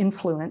been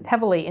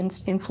heavily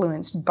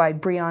influenced by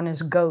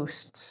Brianna's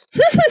ghosts,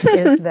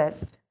 is that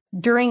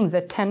during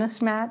the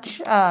tennis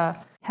match,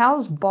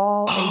 Hal's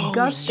ball,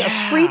 a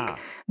freak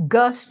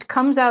gust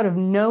comes out of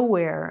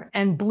nowhere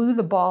and blew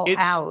the ball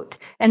out.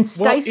 And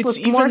Stice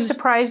looked more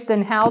surprised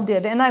than Hal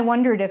did, and I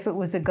wondered if it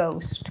was a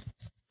ghost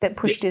that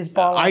pushed his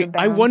ball out of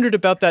bounds. I wondered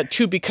about that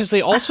too, because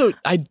they also,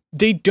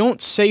 they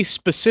don't say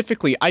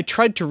specifically. I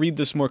tried to read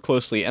this more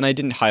closely, and I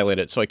didn't highlight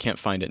it, so I can't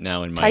find it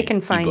now in my I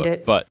can find ebook,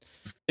 it. But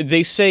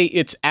they say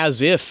it's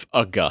as if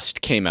a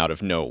gust came out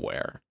of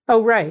nowhere.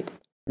 Oh, right.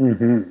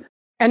 Mm-hmm.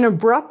 An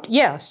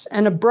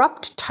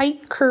abrupt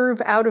tight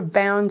curve out of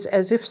bounds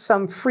as if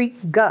some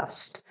freak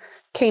gust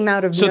came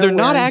out of nowhere. So they're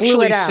not and blew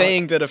actually it out.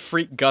 saying that a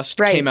freak gust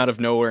came out of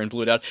nowhere and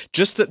blew it out,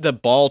 just that the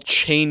ball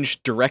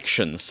changed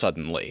direction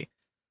suddenly.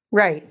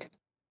 Right.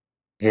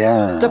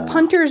 Yeah. The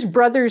punter's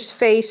brother's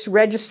face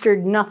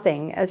registered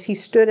nothing as he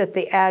stood at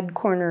the ad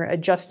corner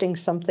adjusting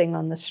something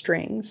on the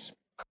strings.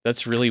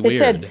 That's really weird. It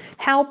said,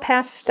 Hal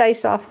passed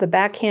Stice off the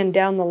backhand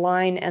down the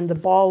line, and the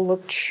ball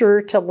looked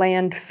sure to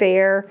land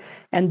fair.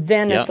 And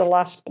then at the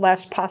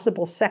last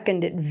possible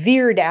second, it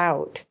veered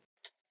out.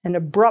 An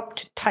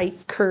abrupt,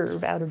 tight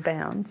curve out of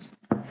bounds.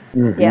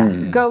 Mm-hmm. Yeah,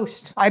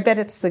 ghost. I bet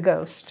it's the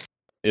ghost.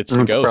 It's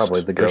the ghost.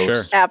 Probably the ghost. For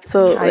sure.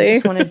 Absolutely. I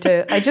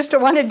just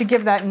wanted to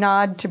give that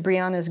nod to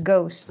Brianna's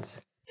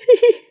ghosts.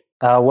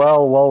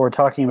 Well, while we're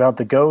talking about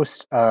the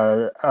ghost,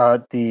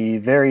 at the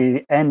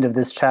very end of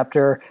this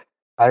chapter,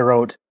 I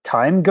wrote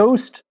 "Time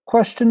Ghost?" ?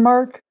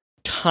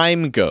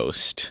 Time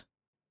Ghost.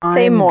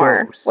 Say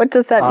more. Ghost. What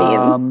does that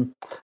mean?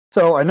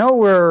 So I know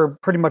we're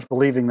pretty much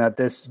believing that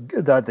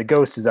the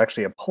ghost is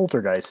actually a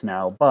poltergeist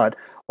now, but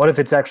what if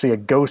it's actually a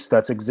ghost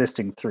that's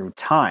existing through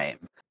time?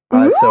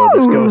 So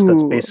this ghost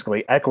that's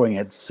basically echoing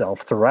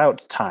itself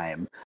throughout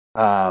time.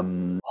 A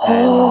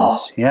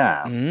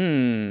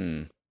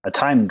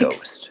time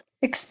ghost.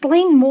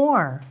 Explain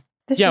more.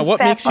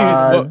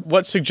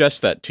 What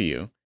suggests that to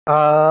you?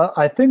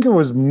 I think it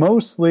was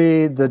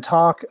mostly the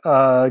talk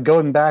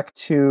going back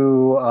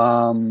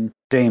to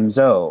James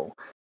O.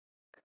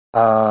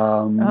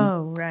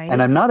 Right.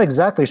 And I'm not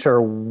exactly sure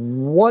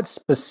what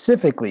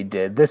specifically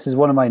did. This is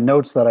one of my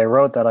notes that I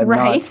wrote that I'm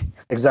not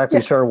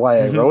exactly sure why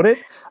I wrote it.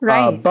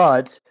 Right.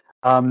 But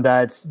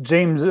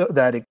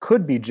that it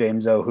could be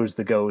James O who's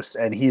the ghost,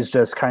 and he's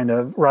just kind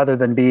of, rather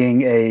than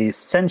being a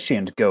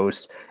sentient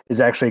ghost,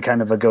 is actually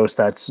kind of a ghost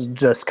that's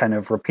just kind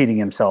of repeating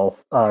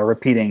himself,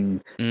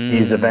 repeating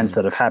these events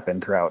that have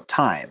happened throughout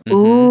time.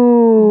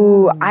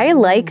 Ooh, I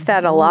like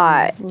that a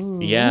lot.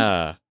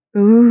 Yeah.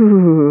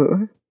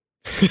 Ooh.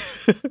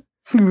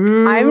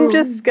 I'm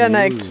just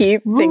gonna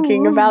keep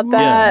thinking about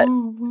that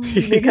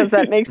because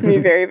that makes me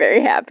very,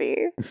 very happy.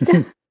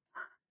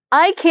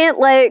 I can't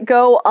let it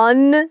go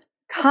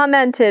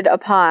uncommented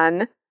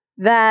upon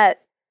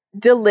that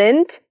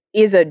DeLint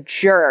is a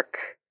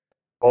jerk.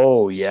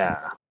 Oh,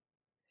 yeah.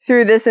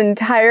 Through this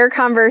entire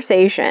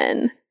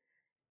conversation,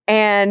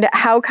 and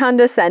how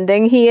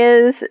condescending he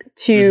is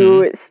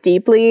to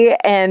Steeply,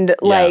 and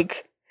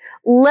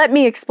let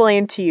me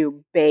explain to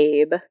you,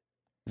 babe.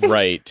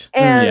 Right.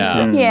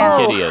 And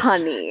hideous.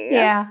 Honey.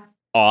 Yeah.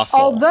 Awful.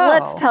 Although,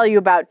 let's tell you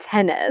about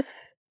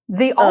tennis.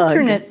 The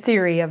alternate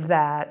theory of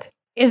that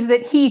is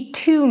that he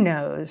too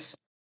knows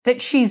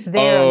that she's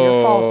there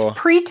under false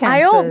pretenses.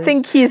 I don't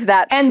think he's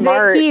that and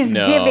smart. And that he's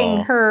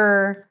giving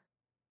her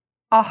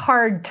a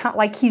hard time,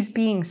 like he's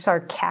being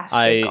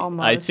sarcastic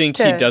almost. I think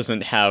he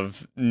doesn't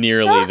have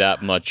nearly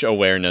that much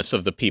awareness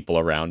of the people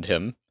around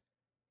him.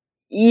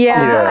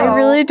 Yeah, I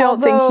really don't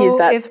think he's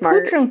that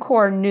smart. If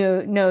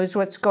Poutrincourt knows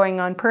what's going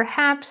on,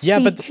 perhaps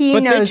CT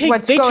but knows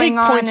what's going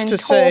on and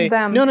told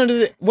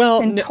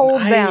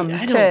them.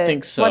 I don't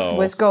think so. What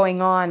was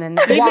going on and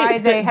why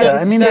they had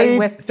to stay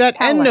with that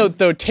Helen. endnote,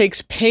 though,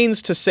 takes pains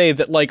to say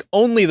that, like,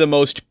 only the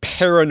most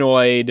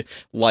paranoid,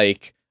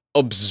 like,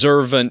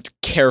 observant,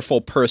 careful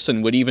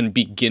person would even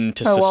begin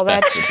to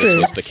suspect that this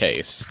was the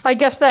case. I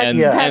guess that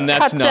and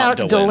that's cuts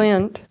not out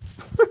DeLint.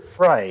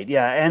 Right,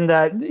 yeah, and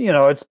that,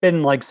 it's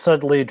been, like,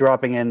 subtly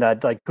dropping in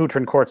that, like,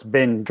 Poutrincourt's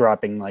been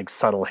dropping, like,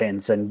 subtle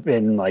hints and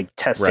been, like,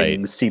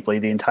 testing Steeply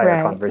the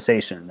entire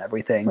conversation and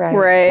everything.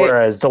 Right.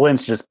 Whereas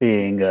DeLint's just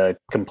being a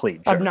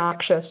complete jerk.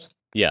 Obnoxious.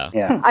 Yeah.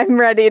 I'm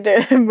ready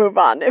to move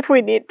on if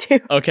we need to.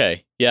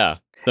 Okay, yeah.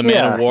 The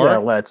Man of War? Yeah,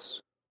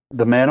 let's.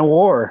 The Man of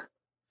War.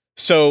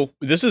 So,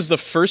 this is the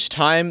first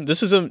time,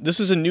 this is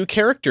a new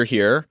character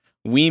here.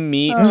 We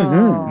meet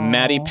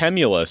Maddie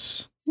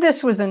Pemulus.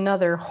 This was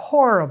another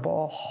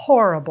horrible,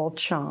 horrible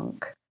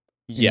chunk.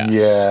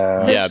 Yes.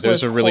 Yeah.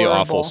 There's a really horrible.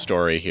 awful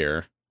story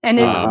here. And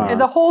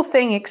the whole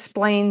thing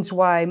explains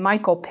why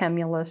Michael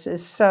Pemulus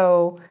is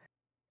so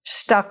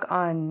stuck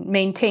on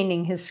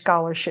maintaining his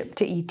scholarship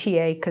to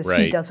ETA because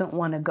he doesn't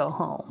want to go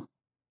home.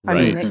 I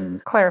mean,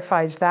 it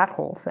clarifies that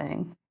whole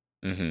thing.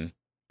 Mm-hmm.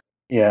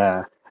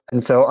 Yeah.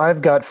 And so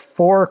I've got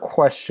 4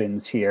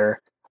 questions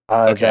here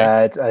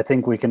that I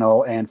think we can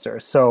all answer.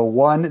 So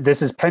one,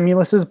 this is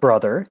Pemulus's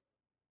brother.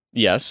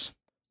 Yes.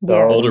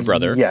 So, older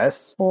brother.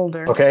 Yes.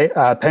 Older. Okay.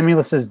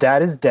 Pemulus's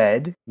dad is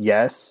dead.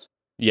 Yes.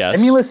 Yes.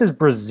 Pemulus is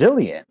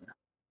Brazilian.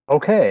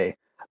 Okay.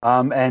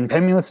 And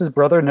Pemulus's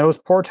brother knows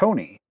poor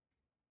Tony.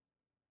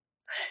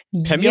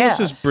 Pemulus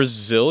is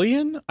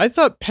Brazilian? I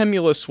thought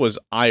Pemulus was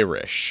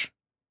Irish.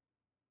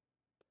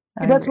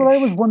 That's what I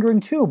was wondering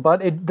too,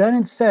 but then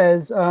it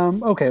says,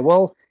 okay,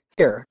 well,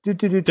 here.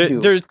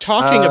 They're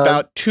talking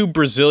about 2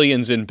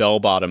 Brazilians in bell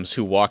bottoms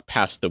who walk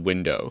past the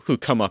window, who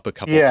come up a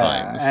couple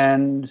times.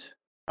 And,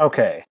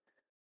 okay.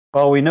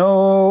 Well, we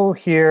know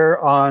here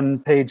on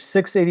page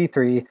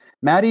 683,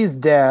 Maddie's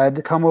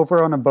dad come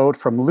over on a boat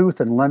from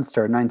Louth in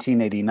Leinster,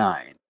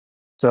 1989.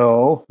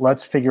 So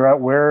let's figure out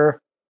where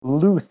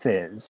Louth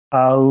is.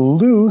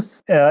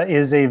 Louth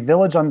is a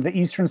village on the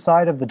eastern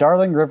side of the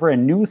Darling River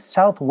in New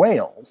South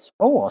Wales.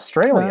 Oh,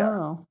 Australia.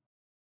 Oh.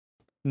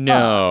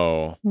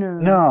 No.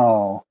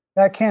 No,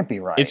 that can't be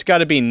right. It's got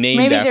to be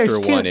named Maybe after there's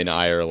two. one in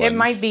Ireland. It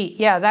might be.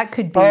 Yeah, that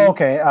could be. Oh,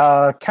 okay.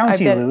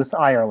 County Louth,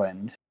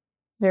 Ireland.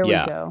 There we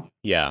go.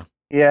 Yeah.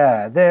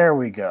 Yeah, there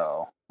we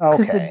go. Okay.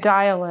 Because the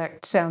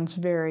dialect sounds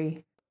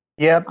very...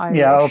 Yep. Irish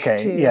yeah.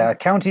 Okay. too. Yeah.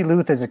 County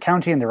Louth is a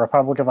county in the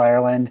Republic of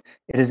Ireland.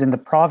 It is in the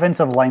province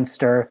of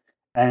Leinster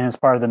and is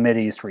part of the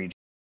Mid-East region.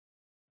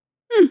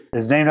 It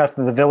is named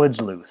after the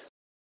village Louth.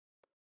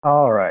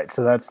 All right.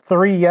 So that's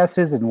 3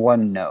 yeses and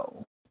 1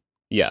 no.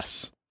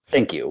 Yes.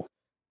 Thank you.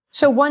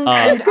 So and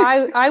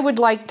I would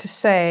like to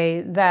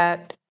say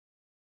that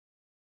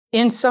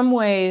in some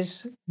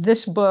ways,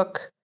 this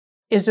book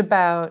is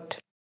about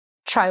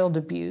child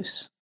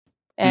abuse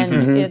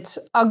and its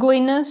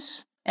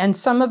ugliness. And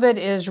some of it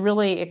is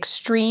really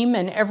extreme,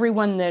 and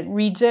everyone that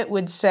reads it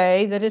would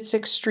say that it's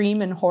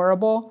extreme and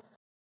horrible.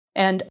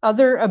 And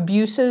other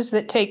abuses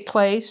that take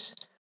place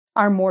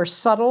are more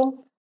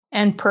subtle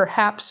and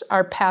perhaps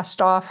are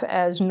passed off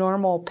as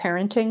normal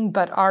parenting,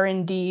 but are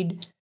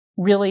indeed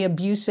really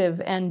abusive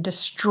and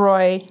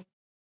destroy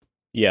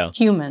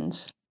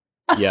humans.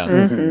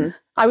 Yeah.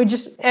 I would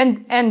just,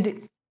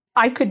 and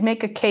I could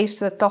make a case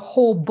that the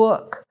whole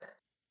book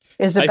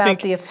is about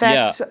the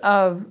effects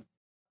of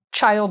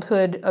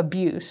childhood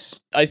abuse.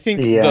 I think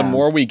the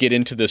more we get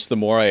into this, the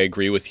more I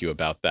agree with you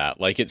about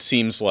that. Like, it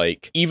seems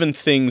like even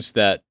things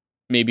that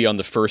maybe on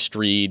the first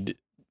read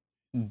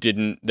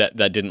didn't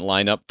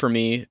line up for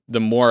me, the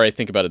more I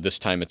think about it this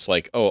time, it's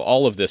like, oh,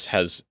 all of this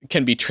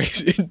can be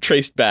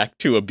traced back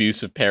to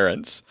abusive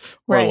parents,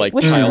 or like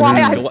which is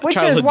why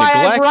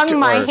I wrung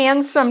my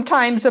hands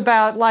sometimes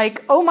about,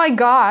 like, oh my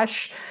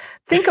gosh,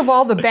 think of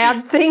all the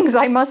bad things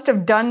I must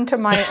have done to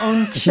my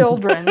own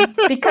children.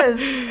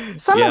 Because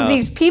some of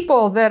these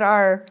people that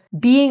are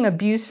being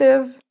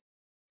abusive,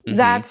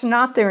 that's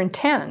not their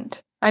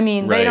intent. I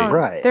mean,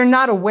 they're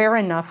not aware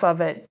enough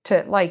of it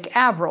to, like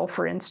Avril,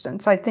 for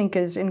instance, I think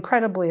is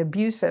incredibly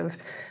abusive,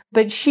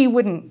 but she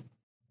would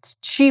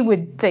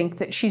think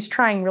that she's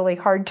trying really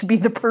hard to be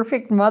the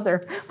perfect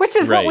mother, which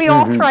is what we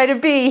all try to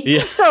be.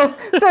 Yeah. So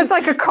it's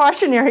like a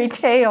cautionary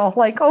tale,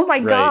 like, oh my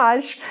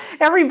gosh,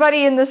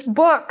 everybody in this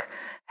book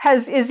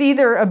is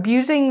either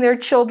abusing their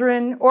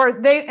children, or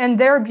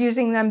they're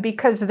abusing them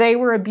because they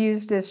were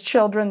abused as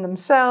children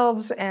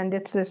themselves, and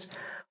it's this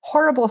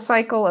horrible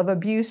cycle of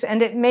abuse.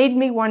 And it made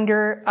me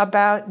wonder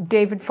about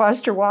David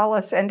Foster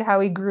Wallace and how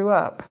he grew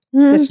up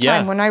this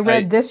time. When I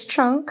read this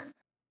chunk,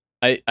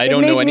 I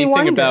don't know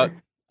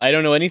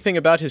anything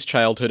about his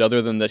childhood other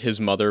than that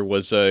his mother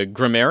was a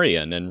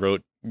grammarian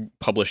and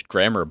published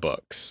grammar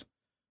books.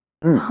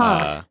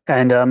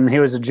 And he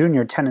was a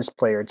junior tennis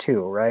player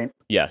too, right?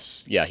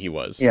 Yes, yeah, he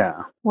was.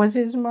 Yeah. Was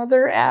his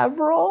mother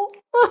Avril?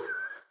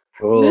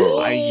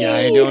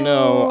 I don't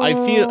know. I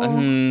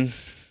feel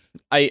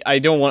I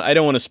don't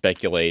want to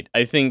speculate.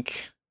 I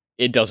think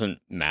it doesn't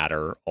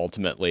matter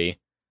ultimately.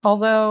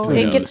 Although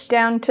it gets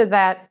down to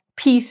that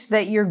piece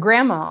that your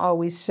grandma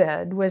always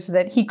said, was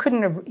that he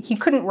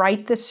couldn't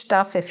write this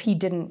stuff if he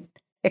didn't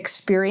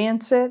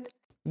experience it.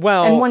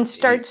 Well, and one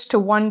starts to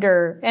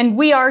wonder, and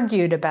we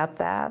argued about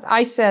that.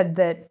 I said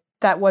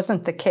that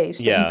wasn't the case,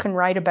 that you can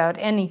write about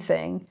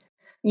anything.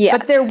 Yes.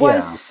 But there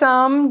was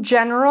some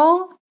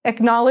general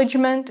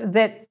acknowledgement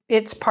that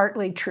it's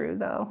partly true,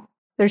 though.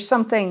 There's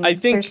something... I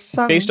think,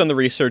 based on the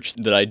research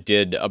that I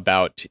did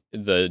about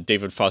the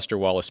David Foster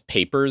Wallace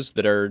papers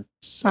that are,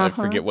 I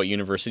forget what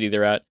university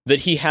they're at,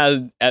 that he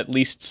has at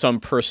least some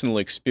personal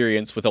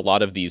experience with a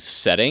lot of these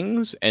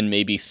settings and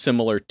maybe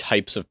similar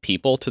types of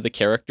people to the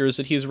characters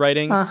that he's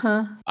writing.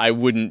 I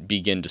wouldn't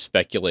begin to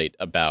speculate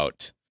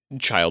about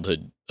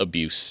childhood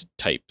abuse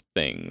type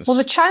things. Well,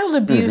 the child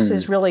abuse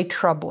is really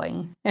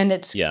troubling, and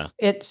it's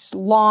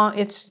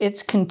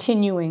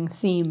continuing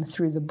theme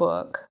through the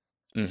book.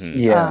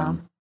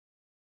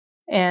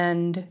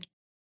 And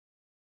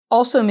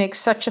also makes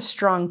such a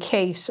strong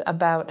case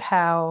about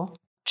how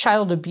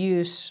child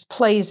abuse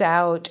plays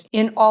out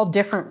in all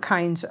different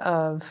kinds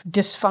of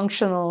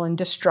dysfunctional and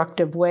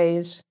destructive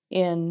ways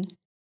in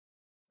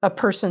a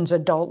person's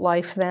adult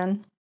life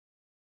then.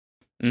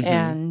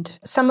 And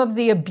some of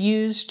the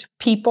abused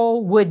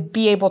people would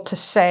be able to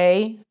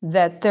say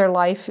that their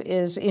life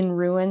is in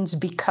ruins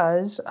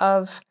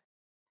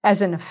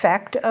as an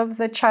effect of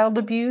the child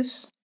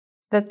abuse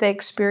that they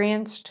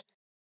experienced.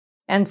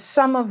 And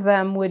some of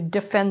them would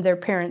defend their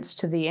parents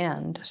to the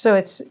end. So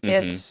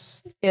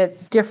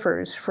it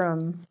differs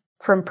from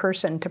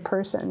person to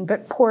person.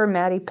 But poor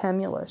Matty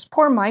Pemulus,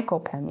 poor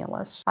Michael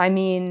Pemulus. I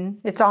mean,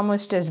 it's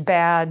almost as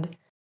bad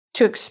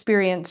to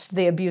experience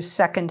the abuse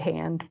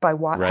secondhand by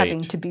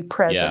having to be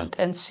present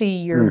and see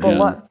your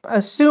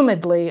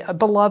assumedly a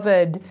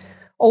beloved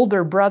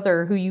older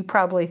brother who you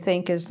probably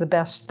think is the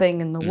best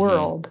thing in the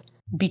world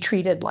be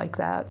treated like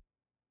that.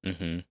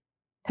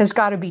 Has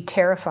got to be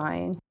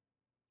terrifying.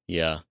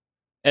 Yeah.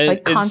 And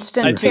like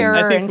constant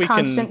terror and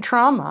constant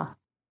trauma.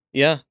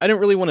 Yeah. I don't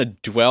really want to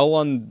dwell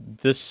on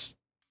this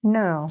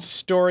No.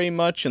 story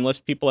much, unless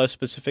people have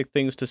specific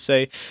things to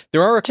say.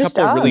 There are a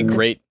couple really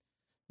great...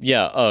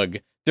 Yeah, ugh.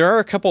 There are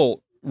a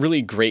couple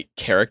really great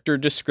character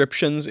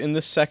descriptions in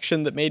this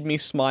section that made me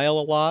smile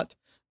a lot.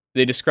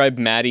 They described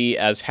Maddie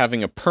as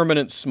having a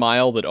permanent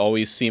smile that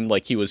always seemed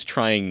like he was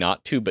trying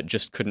not to, but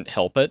just couldn't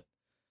help it.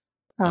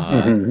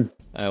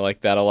 I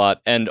like that a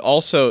lot. And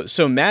also,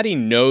 so Maddie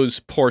knows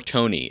poor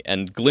Tony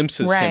and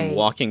glimpses him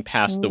walking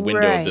past the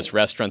window of this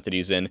restaurant that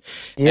he's in.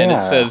 Yeah. And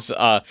it says,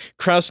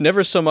 Krauss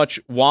never so much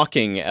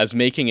walking as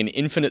making an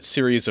infinite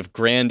series of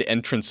grand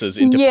entrances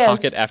into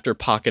pocket after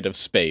pocket of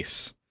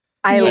space.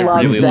 I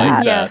love really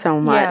that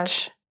so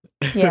much.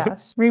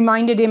 Yes.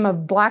 Reminded him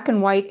of black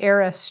and white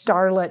era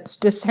starlets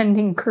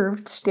descending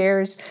curved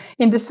stairs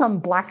into some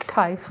black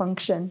tie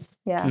function.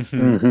 Yeah.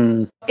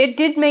 Mm-hmm. It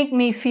did make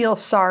me feel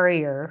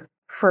sorrier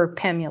for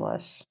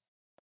Pemulus.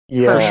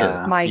 Yeah. For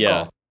sure.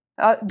 Michael.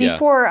 Yeah.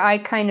 Before I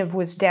kind of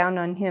was down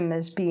on him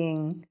as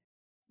being,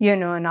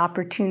 an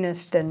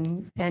opportunist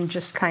and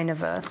just kind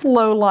of a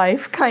low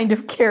life kind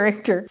of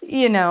character,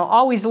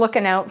 always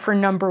looking out for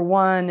number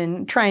one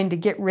and trying to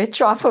get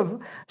rich off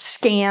of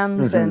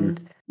scams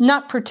and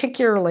not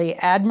particularly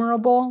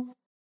admirable,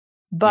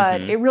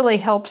 but it really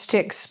helps to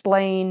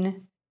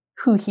explain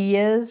who he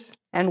is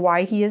and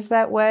why he is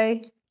that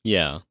way.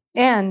 Yeah.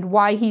 And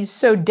why he's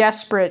so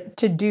desperate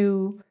to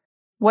do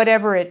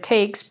whatever it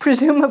takes,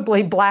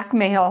 presumably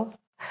blackmail,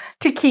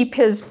 to keep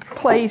his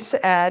place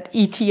at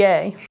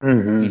ETA.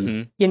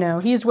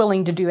 He's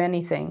willing to do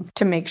anything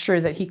to make sure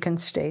that he can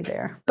stay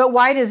there. But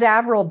why does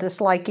Avril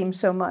dislike him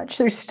so much?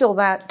 There's still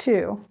that,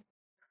 too.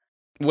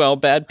 Well,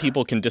 bad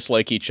people can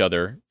dislike each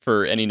other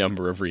for any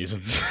number of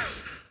reasons.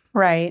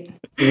 Right.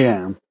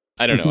 Yeah.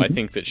 I don't know. I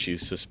think that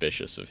she's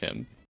suspicious of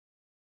him.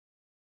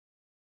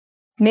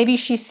 Maybe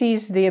she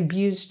sees the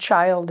abused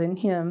child in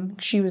him.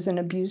 She was an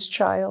abused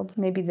child.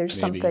 Maybe there's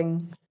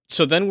something.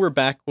 So then we're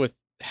back with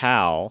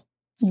Hal.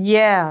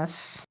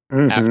 Yes.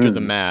 After the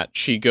match,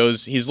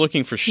 he's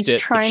looking for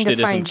Stitt, but Stitt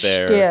isn't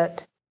there.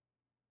 Stitt.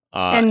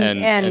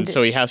 And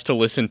so he has to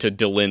listen to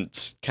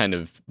DeLint's kind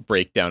of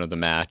breakdown of the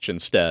match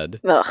instead.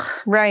 Ugh.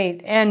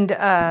 Right. And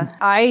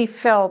I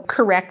felt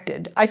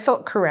corrected. I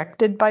felt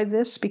corrected by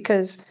this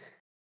because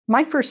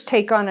my first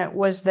take on it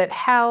was that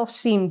Hal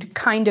seemed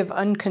kind of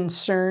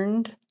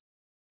unconcerned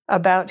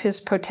about his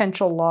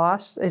potential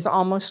loss, his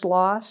almost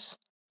loss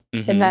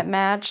in that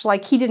match.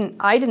 Like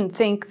I didn't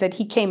think that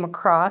he came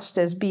across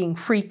as being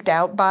freaked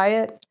out by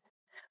it,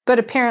 but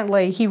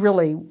apparently he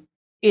really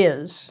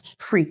is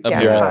freaked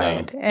out by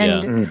it.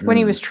 And when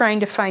he was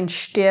trying to find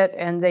Stitt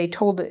and they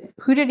told it,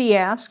 who did he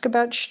ask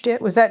about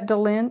Stitt? Was that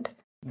DeLint?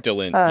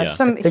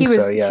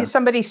 DeLint,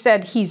 somebody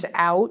said he's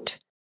out.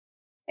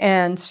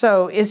 And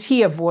so is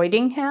he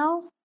avoiding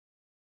Hal?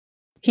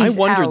 He's I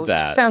wondered out.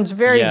 that. Sounds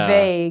very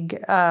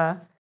vague.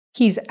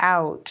 He's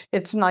out.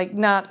 It's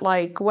not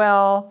like,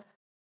 well,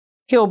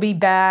 he'll be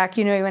back.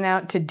 He went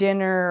out to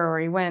dinner or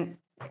he went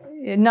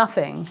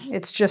nothing.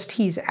 It's just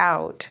he's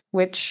out,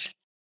 which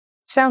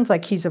sounds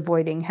like he's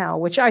avoiding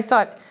Hal, which I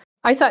thought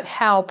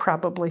Hal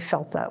probably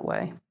felt that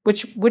way,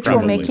 which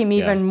will make him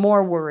even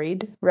more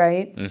worried,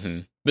 right?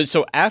 But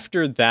so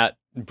after that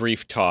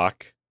brief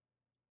talk,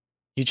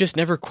 you just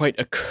never quite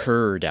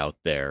occurred out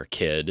there,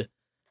 kid.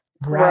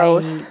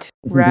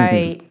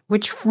 Right.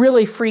 Which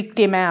really freaked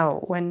him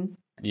out when...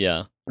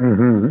 Yeah. He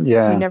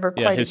never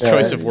quite... his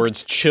choice of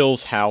words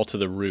chills Hal to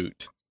the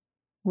root.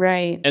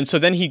 Right. And so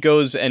then he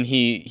goes and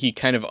he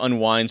kind of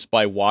unwinds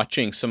by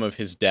watching some of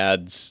his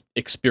dad's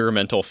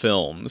experimental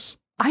films.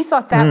 I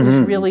thought that was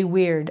really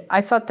weird.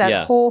 I thought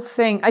that whole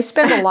thing... I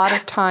spent a lot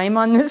of time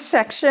on this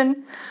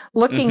section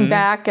looking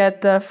back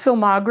at the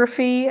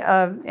filmography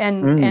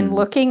and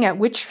looking at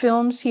which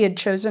films he had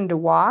chosen to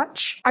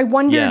watch. I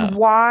wondered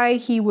why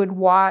he would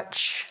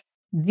watch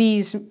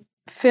these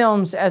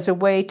films as a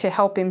way to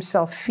help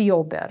himself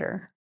feel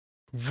better.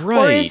 Right.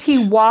 Or is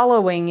he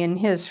wallowing in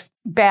his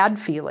bad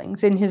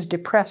feelings, in his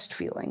depressed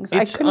feelings?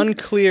 It's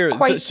unclear.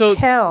 Quite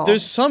tell.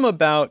 There's some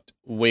about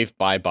Wave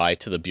Bye-Bye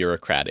to the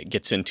Bureaucrat. It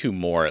gets into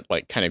more. It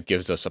kind of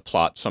gives us a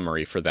plot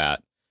summary for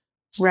that.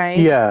 Right.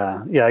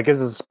 Yeah. It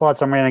gives us a plot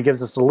summary and it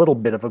gives us a little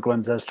bit of a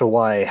glimpse as to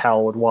why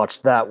Hal would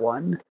watch that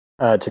one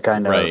to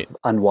kind of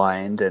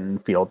unwind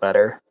and feel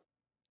better.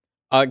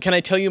 Can I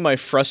tell you my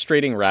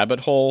frustrating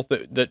rabbit hole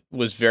that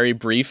was very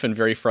brief and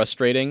very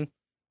frustrating?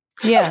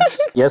 Yes.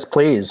 Yes,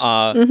 please.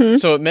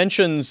 So it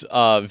mentions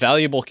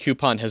valuable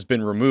coupon has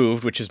been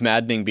removed, which is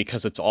maddening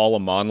because it's all a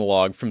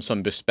monologue from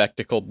some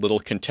bespectacled little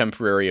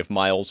contemporary of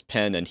Miles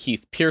Penn and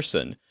Heath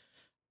Pearson.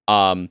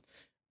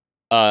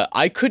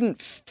 I couldn't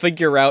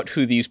figure out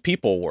who these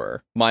people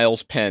were,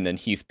 Miles Penn and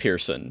Heath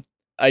Pearson.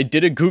 I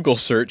did a Google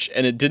search,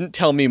 and it didn't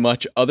tell me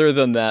much other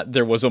than that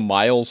there was a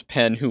Miles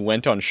Penn who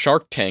went on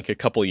Shark Tank a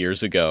couple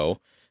years ago.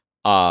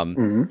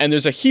 And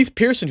there's a Heath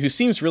Pearson who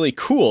seems really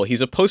cool.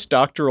 He's a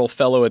postdoctoral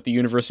fellow at the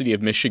University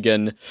of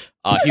Michigan.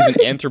 He's an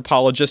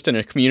anthropologist and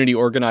a community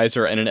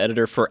organizer and an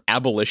editor for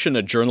Abolition,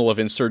 a journal of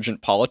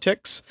insurgent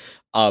politics.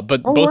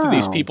 But both of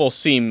these people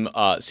seem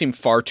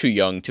far too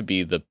young to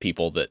be the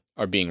people that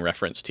are being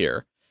referenced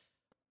here.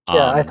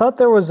 Yeah, I thought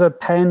there was a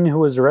Penn who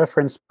was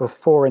referenced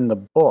before in the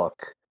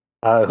book.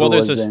 Well,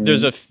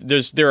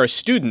 there are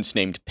students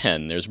named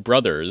Penn. There's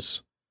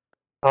brothers.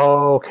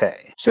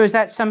 Okay. So is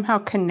that somehow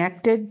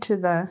connected to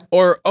the?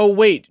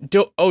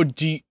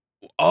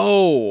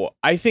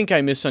 I think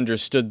I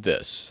misunderstood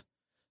this.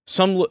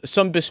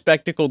 Some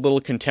bespectacled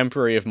little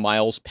contemporary of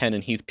Miles Penn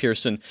and Heath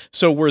Pearson.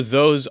 So were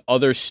those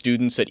other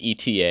students at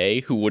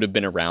ETA who would have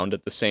been around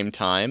at the same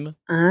time?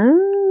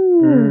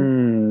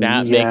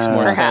 That makes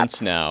more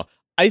sense now.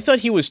 I thought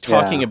he was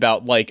talking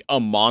about like a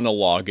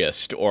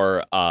monologuist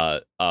or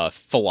a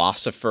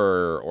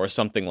philosopher or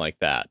something like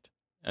that.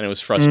 And I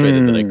was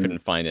frustrated that I couldn't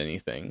find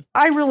anything.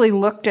 I really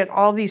looked at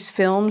all these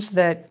films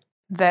that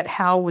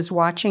Hal was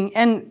watching.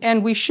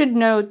 And we should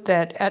note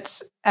that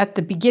at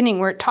the beginning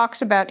where it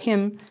talks about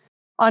him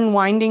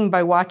unwinding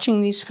by watching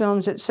these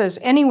films, it says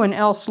anyone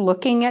else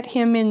looking at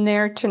him in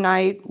there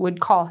tonight would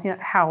call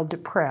Hal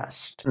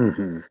depressed.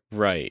 Mm-hmm.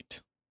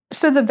 Right.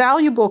 So the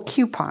valuable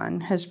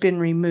coupon has been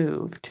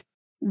removed.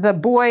 The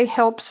boy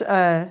helps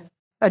a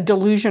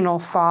delusional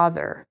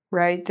father,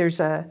 right?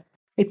 There's a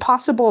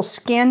possible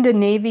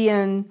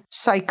Scandinavian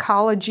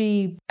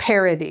psychology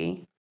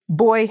parody.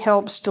 Boy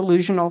helps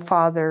delusional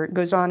father. It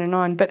goes on.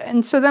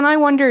 And so then I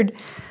wondered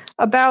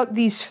about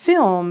these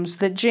films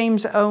that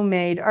James O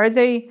made. Are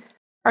they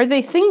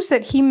things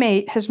that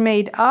he has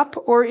made up,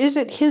 or is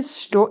it his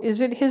story? Is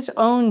it his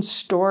own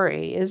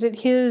story? Is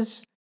it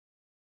his?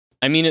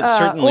 I mean, it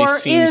certainly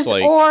seems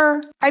like...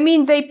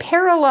 they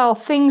parallel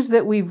things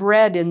that we've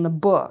read in the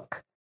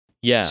book.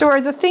 Yeah. So are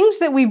the things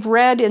that we've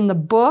read in the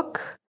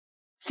book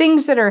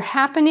things that are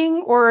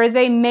happening, or are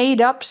they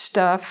made up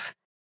stuff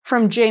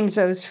from James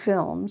O's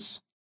films?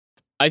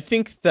 I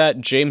think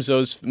that James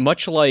O's,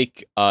 much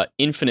like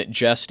Infinite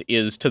Jest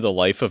is to the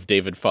life of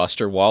David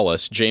Foster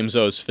Wallace, James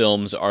O's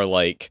films are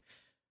like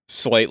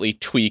slightly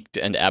tweaked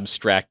and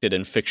abstracted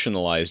and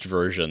fictionalized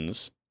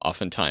versions,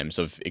 oftentimes,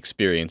 of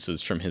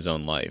experiences from his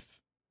own life.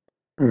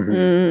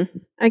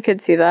 I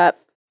could see that.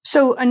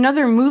 So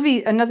another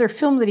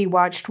film that he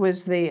watched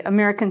was The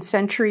American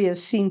Century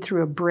as Seen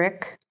Through a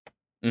Brick.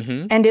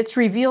 Mm-hmm. And it's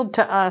revealed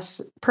to us,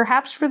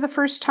 perhaps for the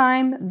first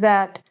time,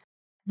 that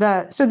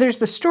so there's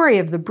the story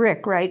of the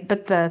brick, right?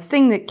 But the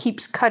thing that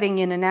keeps cutting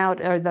in and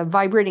out are the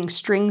vibrating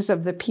strings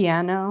of the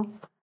piano.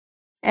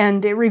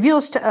 And it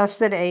reveals to us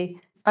that a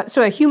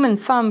human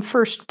thumb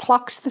first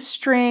plucks the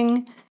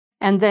string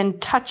and then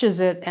touches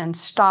it and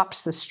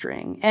stops the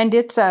string. And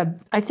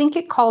I think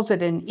it calls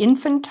it an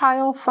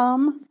infantile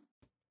thumb.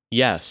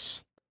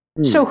 Yes.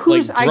 So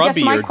who's, like I guess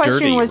my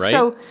question dirty, was,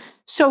 right?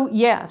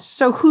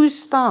 So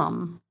whose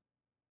thumb?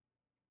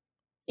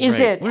 Is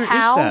it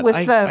Hal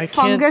with the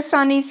fungus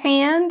on his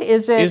hand?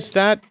 Is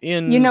that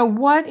in...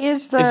 what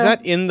is the... Is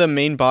that in the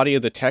main body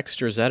of the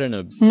text, or is that in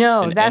a...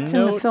 No, that's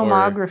in the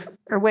filmography.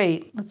 Or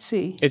wait, let's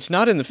see. It's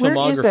not in the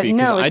filmography,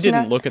 because I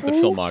didn't look at the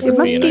filmography. It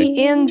must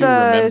be in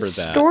the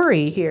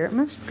story here. It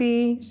must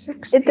be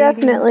 680. It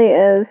definitely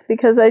is,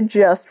 because I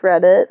just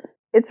read it.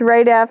 It's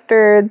right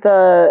after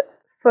the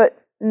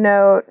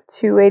footnote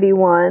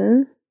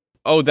 281.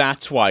 Oh,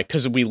 that's why,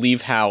 because we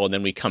leave Hal and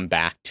then we come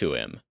back to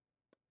him.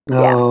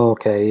 Oh,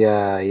 okay,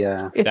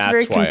 yeah. It's That's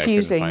very why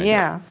confusing,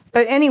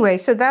 But anyway,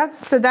 so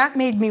that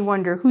made me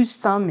wonder, whose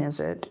thumb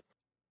is it?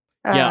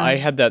 I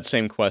had that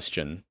same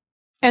question.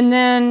 And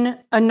then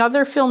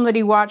another film that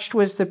he watched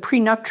was The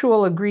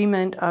Prenuptial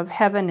Agreement of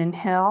Heaven and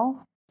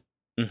Hell.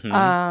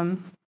 Mm-hmm.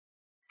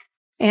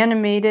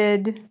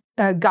 Animated,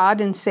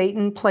 God and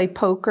Satan play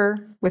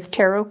poker with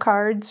tarot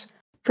cards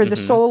for the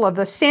soul of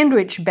a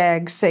sandwich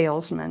bag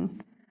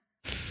salesman.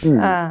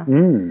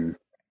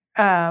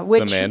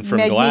 Which made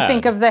me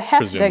think of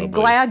the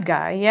Glad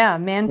guy. Yeah,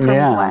 Man from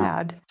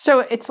Glad.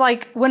 So it's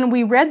like when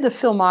we read the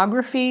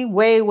filmography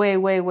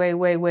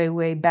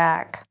way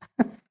back,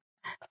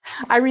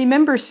 I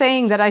remember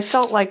saying that I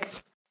felt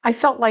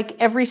like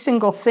every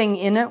single thing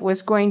in it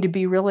was going to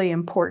be really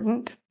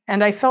important.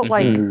 And I felt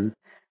like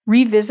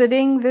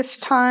revisiting this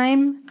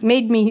time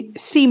made me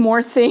see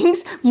more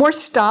things, more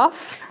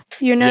stuff,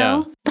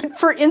 Yeah. But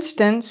for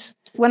instance,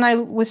 when I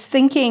was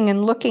thinking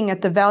and looking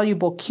at the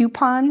Valuable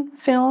Coupon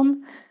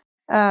film,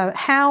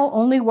 Hal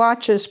only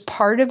watches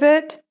part of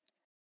it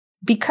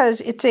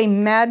because it's a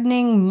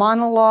maddening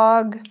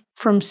monologue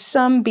from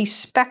some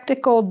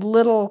bespectacled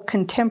little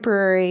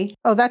contemporary.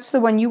 Oh, that's the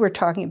one you were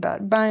talking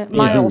about, by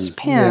Miles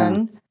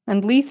Penn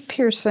and Heath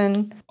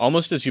Pearson.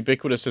 Almost as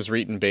ubiquitous as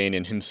Reet and Bain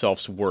in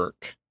himself's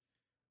work,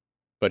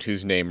 but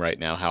whose name right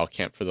now Hal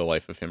can't for the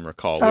life of him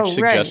recall, which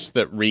suggests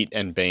that Reet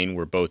and Bain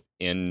were both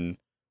in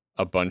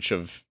a bunch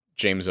of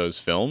James O's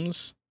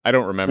films. I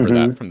don't remember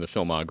that from the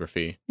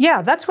filmography.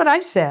 Yeah, that's what I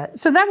said.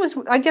 So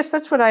I guess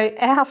that's what I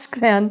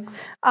asked then.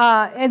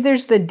 And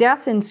there's The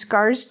Death in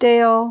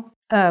Scarsdale,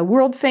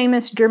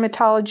 world-famous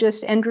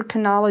dermatologist,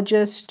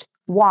 endocrinologist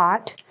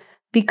Watt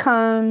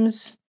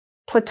becomes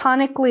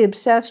platonically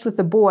obsessed with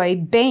the boy,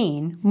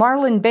 Bain,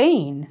 Marlon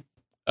Bain.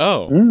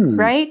 Oh.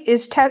 Right?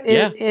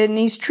 And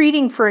he's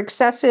treating for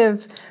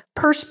excessive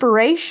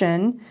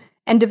perspiration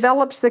and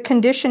develops the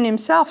condition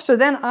himself. So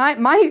then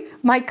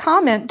my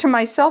comment to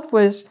myself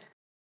was,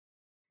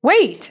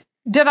 Wait,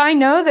 did I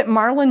know that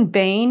Marlon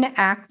Bain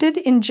acted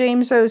in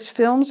James O's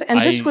films?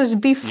 And this was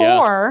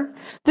before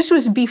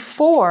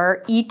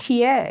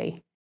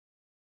ETA.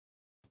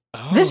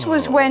 Oh. This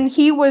was when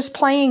he was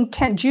playing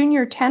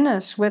junior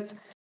tennis with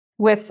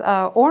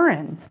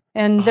Oren,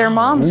 and their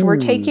moms were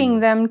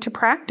taking them to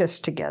practice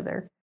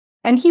together.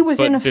 And he was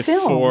in a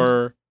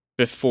film.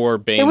 Before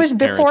Bain's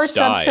parents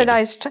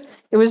died.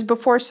 It was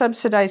before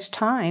Subsidized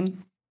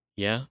Time.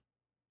 Yeah.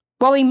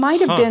 Well, he might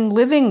have been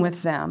living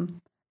with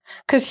them,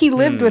 because he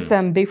lived with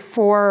them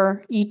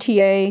before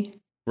ETA.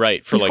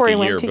 Right, for like a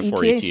year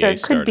before ETA so it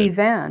started. could be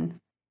then.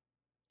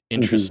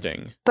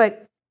 Interesting.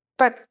 But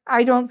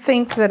I don't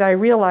think that I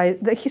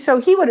realized that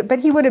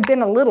he would have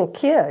been a little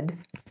kid.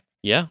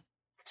 Yeah.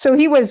 So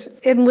he was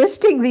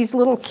enlisting these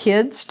little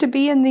kids to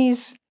be in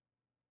these.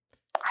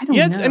 I don't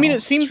know. I mean,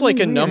 it seems really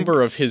like a weird.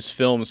 number of his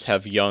films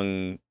have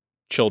young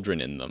children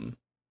in them.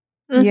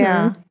 Mm-hmm.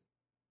 Yeah.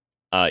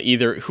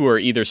 Who are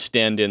either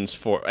stand-ins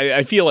for.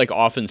 I feel like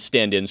often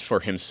stand-ins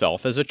for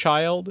himself as a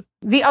child.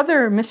 The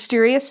other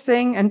mysterious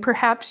thing, and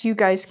perhaps you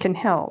guys can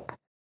help.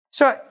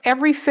 So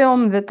every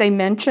film that they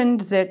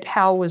mentioned that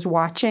Hal was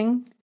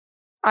watching,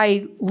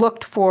 I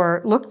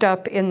looked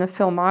up in the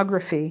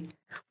filmography.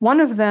 One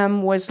of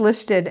them was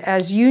listed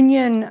as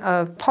Union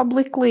of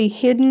Publicly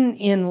Hidden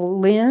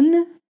in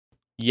Lynn.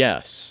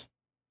 Yes.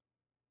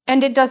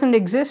 And it doesn't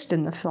exist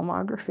in the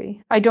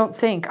filmography, I don't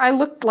think. I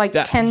looked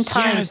 10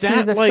 times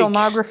through the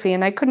filmography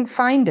and I couldn't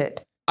find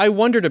it. I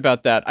wondered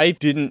about that. I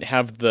didn't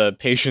have the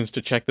patience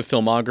to check the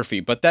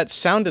filmography, but that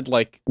sounded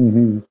like...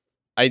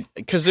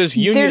 Because there's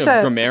Union of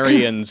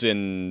Grammarians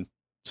in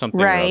something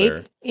or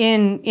other.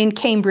 In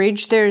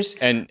Cambridge, there's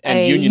and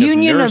a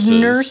Union of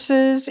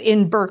Nurses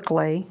in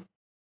Berkeley.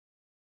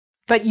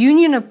 But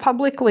Union of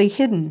Publicly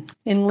Hidden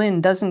in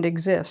Lynn doesn't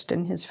exist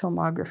in his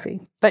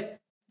filmography.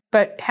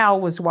 But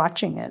Hal was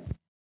watching it.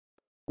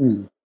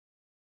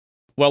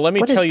 Well, let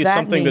me tell you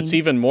something mean? that's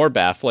even more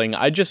baffling.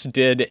 I just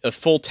did a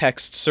full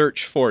text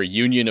search for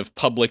Union of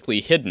Publicly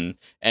Hidden,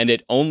 and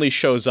it only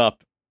shows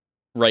up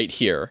right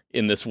here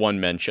in this one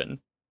mention.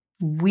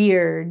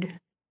 Weird.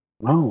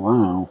 Oh,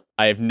 wow.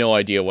 I have no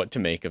idea what to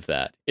make of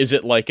that. Is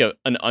it like an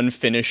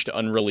unfinished,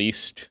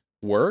 unreleased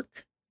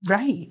work?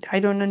 Right. I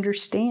don't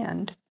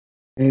understand.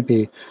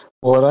 Maybe.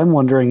 Well, what I'm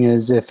wondering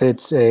is if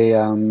it's a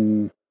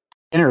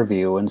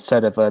interview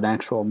instead of an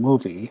actual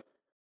movie.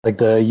 Like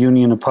the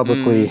Union of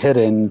Publicly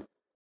Hidden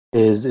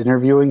is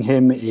interviewing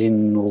him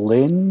in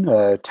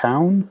Lynn,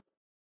 town?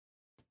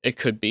 It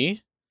could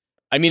be.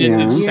 I mean,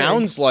 it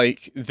sounds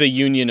like the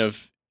Union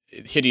of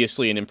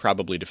Hideously and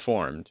Improbably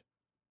Deformed.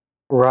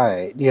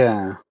 Right,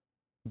 yeah.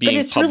 But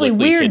it's really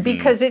weird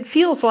because it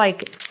feels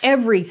like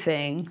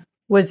everything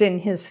was in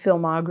his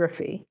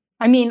filmography.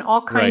 I mean,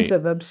 all kinds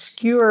of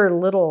obscure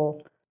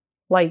little,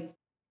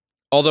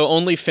 Although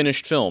only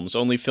finished films,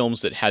 only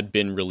films that had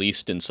been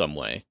released in some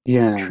way.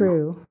 Yeah.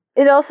 True.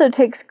 It also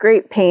takes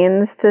great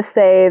pains to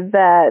say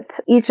that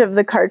each of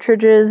the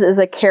cartridges is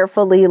a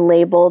carefully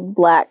labeled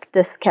black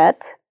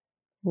diskette.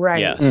 Right.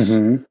 Yes.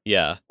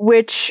 Yeah.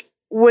 Which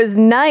was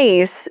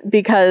nice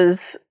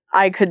because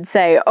I could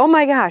say, oh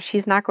my gosh,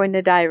 he's not going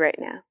to die right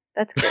now.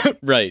 That's good.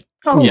 Right.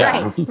 Oh,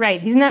 yeah.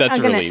 right. He's not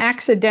going to relief.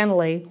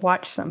 accidentally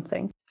watch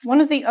something.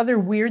 One of the other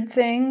weird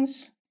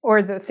things,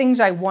 or the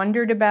things I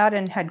wondered about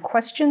and had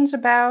questions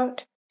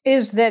about,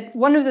 is that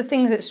one of the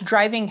things that's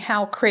driving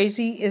Hal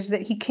crazy is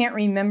that he can't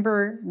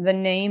remember the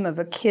name of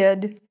a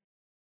kid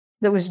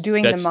that was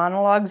doing the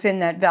monologues in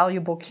that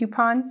valuable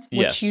coupon,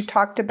 which you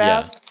talked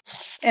about. Yeah.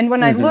 And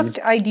when I looked,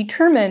 I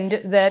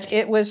determined that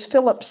it was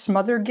Philip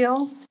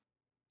Smothergill.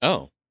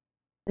 Oh.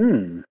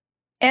 Hmm.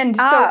 And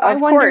so I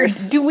wondered,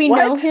 do we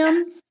know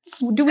him?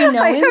 Do we know him?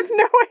 I have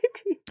no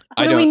idea.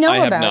 What do we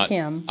know about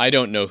him? I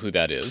don't know who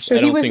that is. So I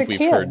don't he was think a we've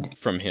kid. heard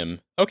from him.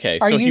 Okay,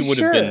 Are so you he would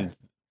have been...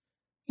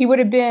 He would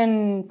have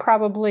been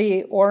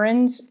probably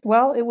Oren's.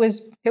 Well, it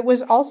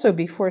was also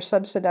before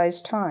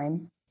Subsidized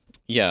Time.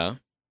 Yeah.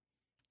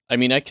 I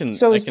mean, I can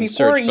search,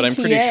 but I'm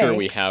pretty sure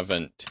we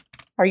haven't.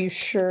 Are you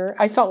sure?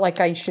 I felt like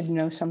I should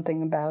know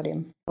something about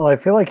him. Well, I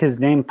feel like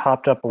his name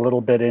popped up a little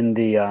bit in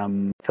the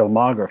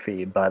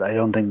filmography, but I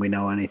don't think we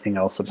know anything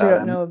else about him. You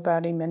don't know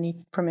about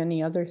him from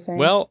any other thing?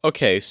 Well,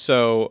 okay,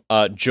 so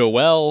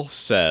Joel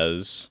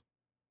says,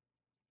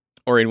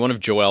 or in one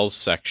of Joel's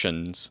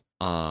sections,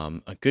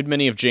 a good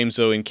many of James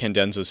O.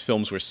 Incandenza's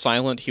films were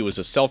silent. He was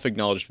a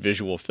self-acknowledged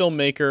visual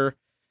filmmaker.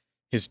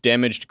 His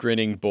damaged,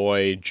 grinning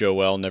boy,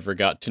 Joel, never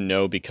got to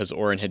know because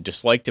Oren had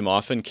disliked him,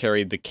 often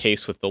carried the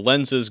case with the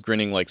lenses,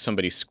 grinning like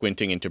somebody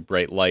squinting into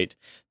bright light.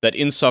 That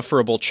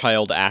insufferable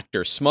child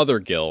actor,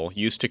 Smothergill,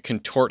 used to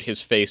contort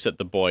his face at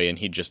the boy and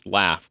he'd just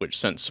laugh, which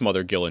sent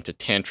Smothergill into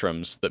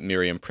tantrums that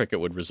Miriam Prickett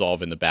would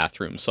resolve in the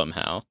bathroom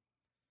somehow.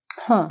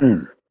 Huh.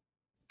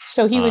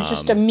 So he was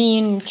just a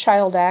mean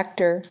child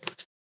actor.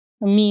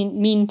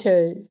 Mean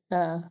to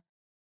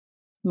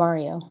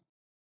Mario.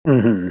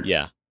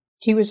 Yeah.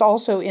 He was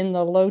also in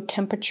the low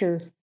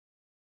temperature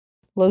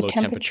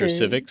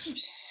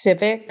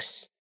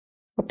Civics,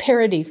 a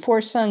parody.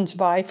 4 sons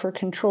vie for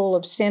control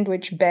of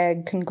sandwich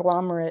bag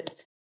conglomerate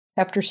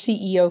after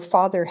CEO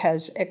father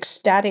has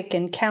ecstatic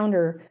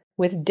encounter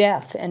with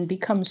death and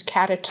becomes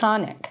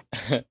catatonic.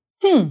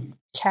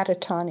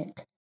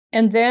 Catatonic.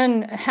 And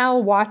then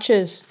Hal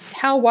watches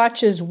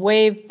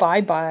wave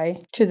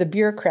bye-bye to the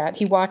bureaucrat.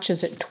 He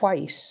watches it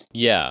twice.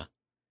 Yeah.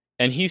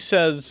 And he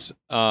says,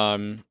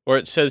 or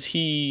it says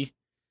he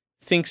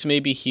thinks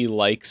maybe he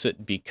likes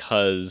it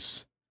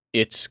because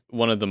it's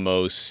one of the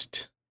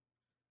most,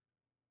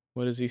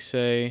 what does he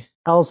say?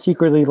 Hal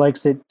secretly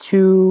likes it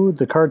too,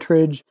 the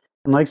cartridge,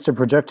 and likes to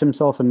project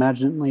himself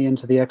imaginately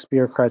into the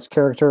ex-bureaucrat's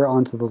character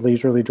onto the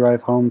leisurely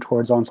drive home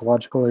towards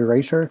ontological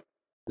erasure.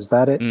 Is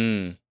that it?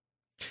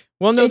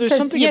 Well, no, there's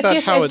something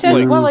about how it's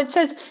like... Well,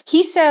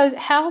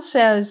 Hal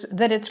says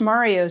that it's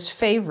Mario's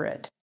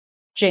favorite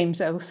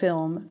James O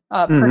film,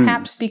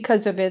 perhaps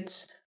because of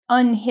its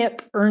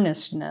unhip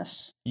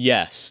earnestness.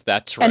 Yes,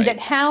 that's right. And that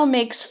Hal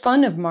makes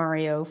fun of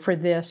Mario for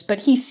this, but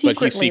he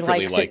secretly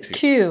likes it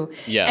too.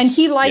 Yes, and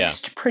he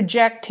likes to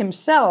project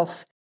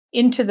himself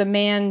into the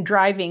man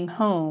driving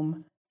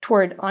home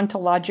toward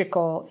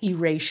ontological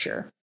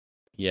erasure.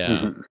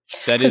 Yeah,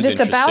 that is it's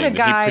interesting. About a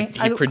guy.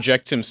 He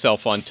projects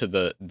himself onto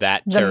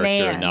that character,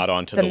 man, not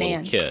onto the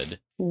little kid.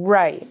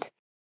 Right.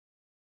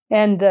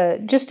 And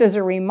just as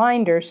a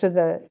reminder,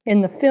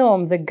 in the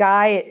film, the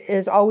guy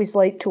is always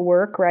late to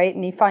work, right?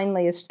 And he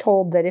finally is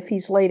told that if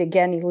he's late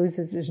again, he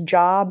loses his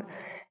job.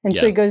 And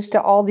so he goes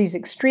to all these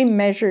extreme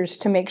measures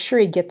to make sure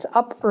he gets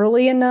up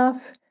early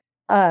enough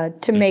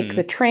to make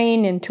the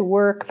train into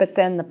work. But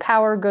then the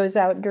power goes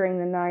out during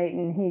the night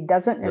and he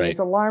doesn't, and his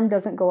alarm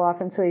doesn't go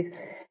off. And so he's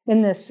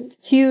in this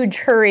huge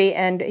hurry,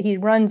 and he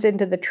runs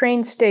into the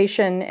train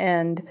station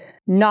and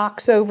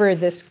knocks over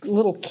this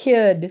little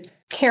kid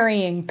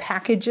carrying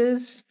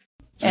packages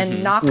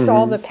and knocks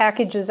all the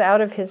packages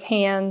out of his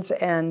hands.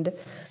 And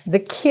the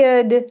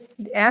kid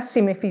asks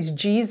him if he's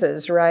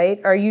Jesus, right?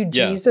 Are you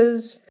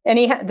Jesus? And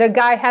the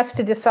guy has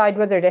to decide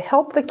whether to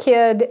help the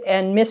kid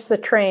and miss the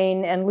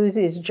train and lose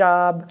his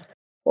job,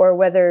 or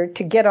whether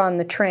to get on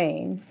the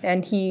train.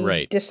 And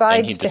he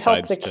decides to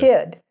help the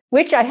kid.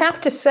 Which I have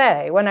to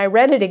say, when I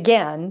read it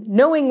again,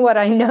 knowing what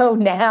I know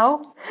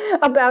now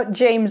about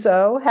James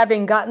O,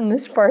 having gotten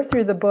this far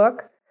through the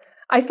book,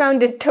 I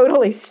found it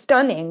totally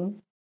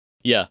stunning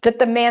that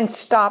the man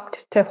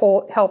stopped to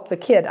help the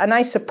kid. And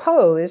I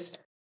suppose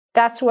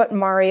that's what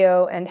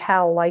Mario and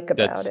Hal like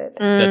about it.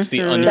 That's the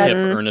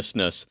unhip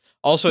earnestness.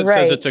 Also, it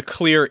says it's a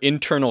clear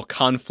internal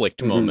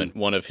conflict moment,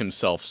 one of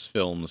himself's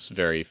films,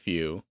 very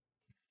few.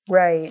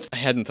 Right. I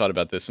hadn't thought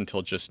about this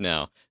until just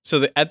now.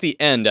 So at the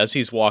end, as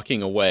he's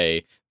walking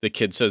away, the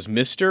kid says,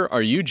 "Mister,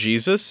 are you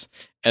Jesus?"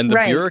 And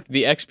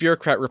the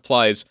ex-bureaucrat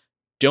replies,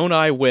 "Don't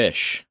I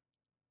wish?"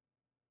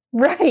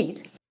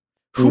 Right.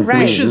 Who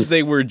wishes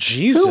they were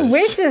Jesus? Who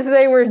wishes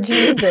they were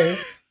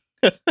Jesus?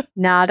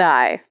 Not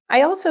I.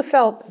 I also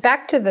felt,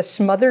 back to the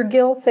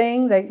Smothergill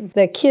thing,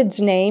 the kid's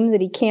name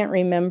that he can't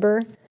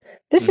remember.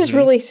 This is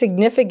really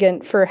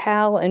significant for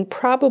Hal, and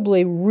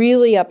probably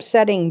really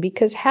upsetting,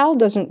 because Hal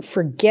doesn't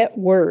forget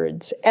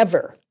words,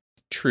 ever.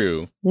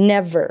 True.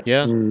 Never.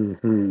 Yeah.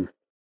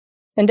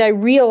 And I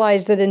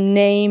realize that a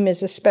name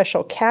is a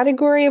special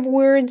category of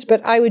words,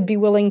 but I would be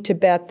willing to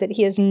bet that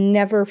he has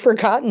never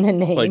forgotten a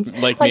name.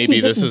 Like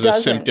maybe this is a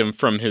symptom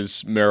from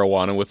his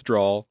marijuana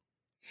withdrawal.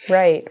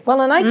 Right.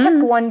 Well, and I kept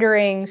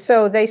wondering,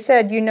 so they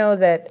said,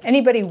 that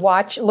anybody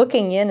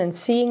looking in and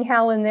seeing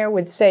Hal in there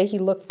would say he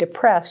looked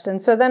depressed. And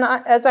so then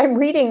as I'm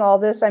reading all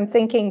this, I'm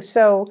thinking,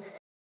 so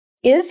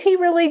is he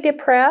really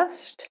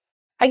depressed?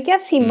 I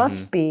guess he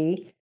must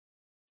be.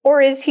 Or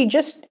is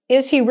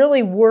he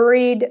really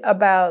worried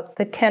about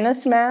the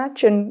tennis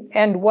match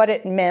and what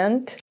it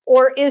meant?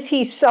 Or is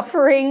he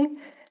suffering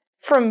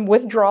from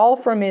withdrawal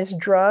from his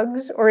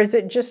drugs, or is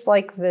it just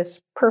like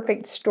this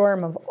perfect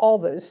storm of all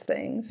those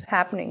things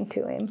happening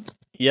to him?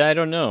 Yeah, I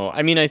don't know.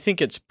 I mean, I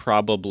think it's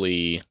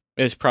probably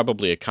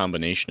a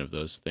combination of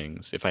those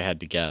things, if I had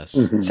to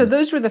guess. So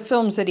those were the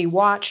films that he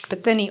watched,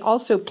 but then he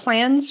also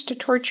plans to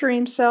torture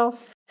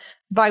himself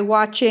by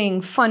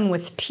watching Fun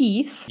with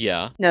Teeth.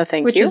 Yeah. No,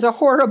 thank you. Which is a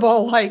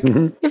horrible,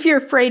 if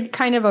you're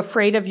kind of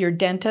afraid of your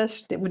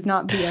dentist, it would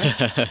not be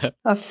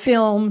a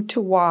film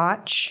to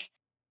watch.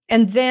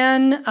 And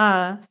then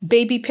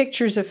Baby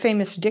Pictures of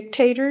Famous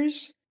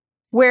Dictators,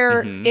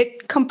 where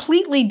it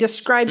completely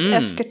describes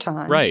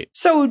Eschaton. Right.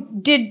 So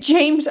did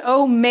James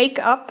O make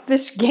up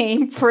this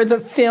game for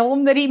the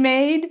film that he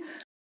made?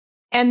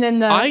 And then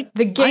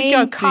the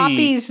game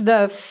copies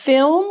the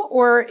film,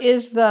 or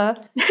is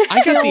the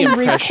film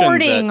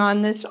reporting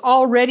on this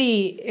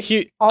already?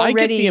 I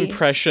get the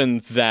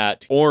impression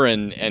that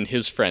Oren and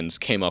his friends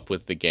came up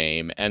with the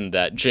game, and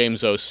that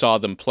James O saw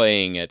them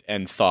playing it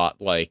and thought,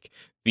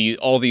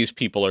 all these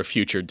people are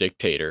future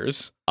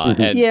dictators, and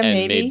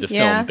made the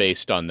film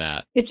based on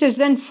that. It says,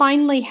 then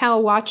finally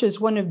Hal watches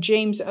one of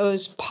James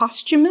O's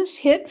posthumous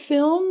hit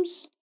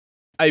films.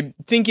 I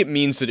think it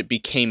means that it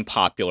became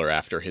popular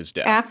after his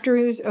death.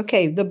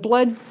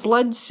 The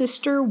Blood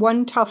Sister,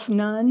 One Tough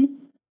Nun.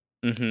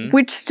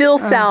 Which still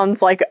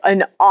sounds like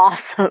an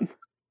awesome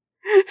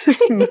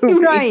movie.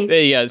 Right.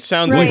 Yeah, it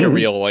sounds like a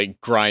real,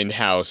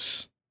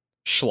 grindhouse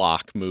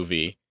schlock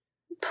movie.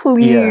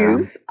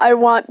 Please, I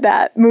want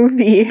that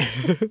movie.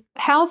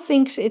 Hal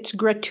thinks it's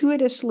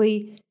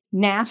gratuitously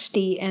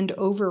nasty and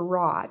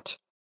overwrought.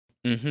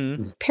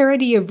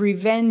 Parody of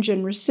revenge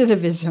and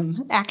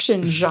recidivism,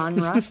 action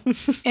genre.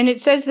 And it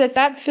says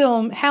that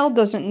film, Hal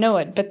doesn't know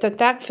it, but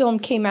that film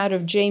came out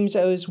of James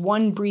O's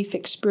one brief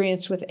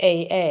experience with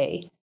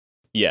AA.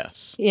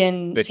 Yes.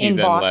 That he then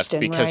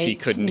Boston, left because he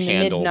couldn't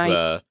handle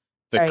the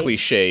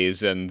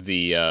cliches and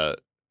the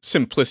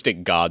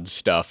simplistic God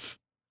stuff.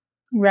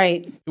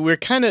 Right. We're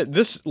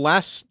this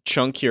last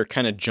chunk here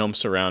kind of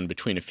jumps around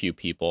between a few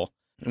people.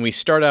 And we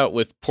start out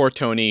with poor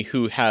Tony,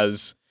 who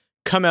has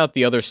come out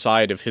the other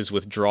side of his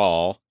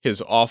withdrawal,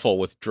 his awful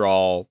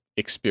withdrawal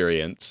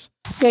experience.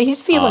 Yeah,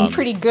 he's feeling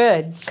pretty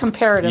good,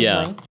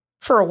 comparatively,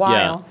 for a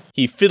while. Yeah.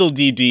 He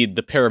fiddle-dee-deed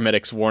the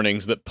paramedics'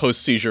 warnings that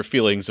post-seizure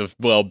feelings of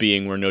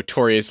well-being were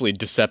notoriously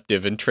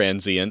deceptive and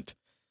transient.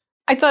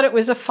 I thought it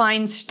was a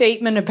fine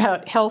statement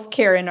about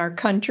healthcare in our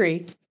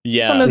country.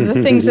 Yeah. Some of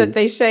the things that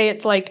they say,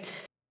 it's like,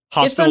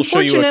 hospitals show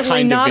you a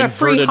kind not of a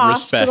free inverted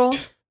hospital.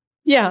 respect.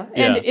 Yeah,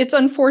 and it's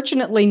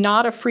unfortunately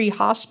not a free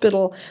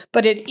hospital,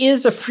 but it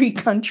is a free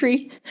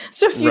country.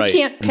 So if you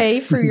can't pay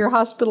for your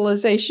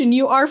hospitalization,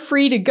 you are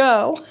free to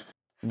go.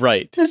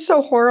 Right. It's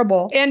so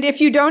horrible. And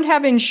if you don't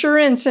have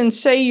insurance and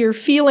say you're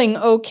feeling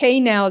okay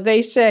now,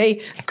 they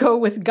say, go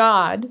with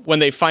God. When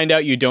they find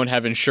out you don't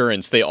have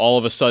insurance, they all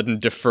of a sudden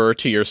defer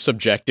to your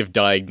subjective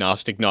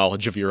diagnostic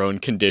knowledge of your own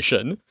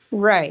condition.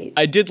 Right.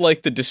 I did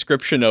like the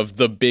description of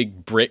the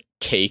big brick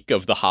cake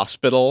of the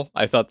hospital.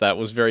 I thought that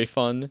was very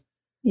fun.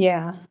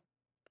 Yeah.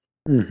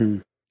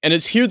 And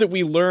it's here that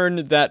we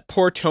learn that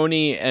poor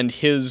Tony and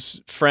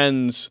his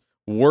friends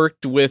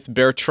worked with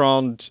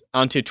Bertrand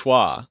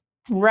Antitois.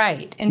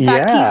 Right. In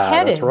fact, he's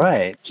headed. That's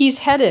right. He's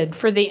headed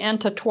for the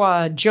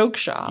Antitois joke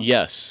shop.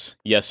 Yes.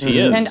 Yes, he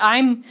is.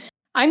 And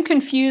I'm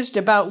confused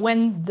about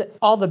when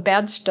all the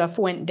bad stuff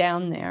went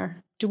down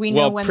there. Do we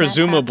know when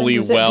presumably,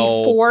 that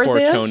happened? poor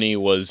this? Tony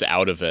was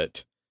out of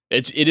it.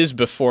 It is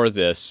before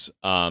this.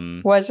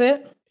 Was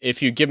it?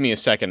 If you give me a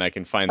second, I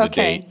can find the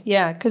date. Okay,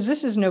 yeah, because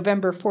this is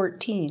November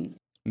 14.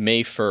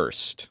 May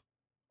 1st.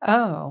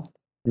 Oh.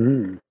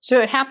 So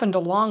it happened a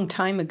long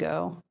time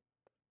ago.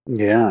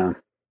 Yeah.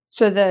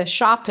 So the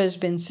shop has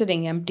been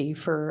sitting empty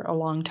for a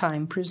long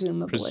time,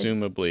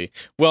 presumably.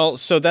 Well,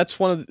 so this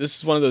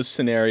is one of those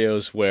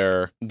scenarios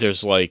where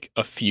there's like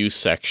a few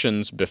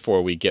sections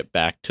before we get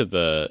back to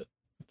the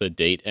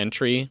date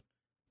entry.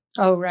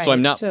 Oh, right. So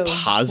I'm not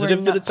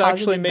positive that it's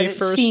actually May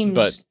 1st,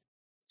 but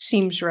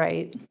seems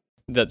right.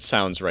 That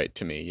sounds right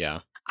to me,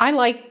 yeah. I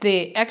like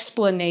the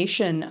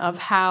explanation of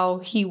how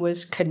he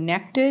was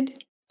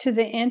connected to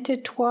the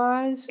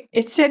Antitois.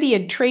 It said he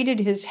had traded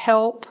his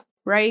help,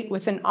 right,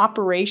 with an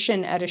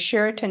operation at a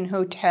Sheraton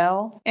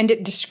hotel. And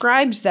it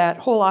describes that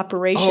whole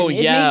operation. Oh,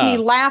 yeah. It made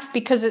me laugh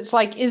because it's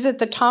like, is it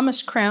the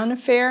Thomas Crown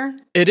affair?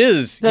 It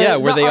is,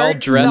 where they all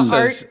dress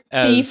as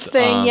thief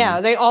thing.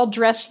 They all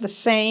dress the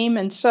same.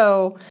 And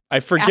so I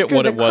forget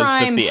what it was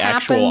that the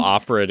actual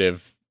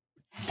operative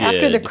did.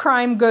 After the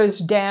crime goes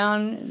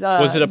down,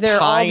 was it a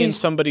pie in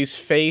somebody's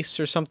face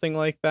or something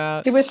like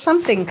that? It was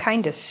something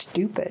kind of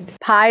stupid.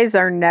 Pies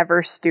are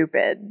never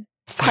stupid.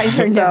 Pies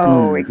are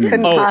so it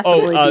couldn't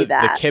possibly be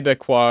that. The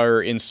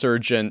Quebecois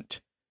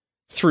insurgent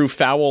threw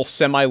foul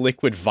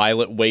semi-liquid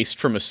violet waste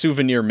from a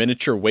souvenir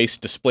miniature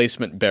waste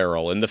displacement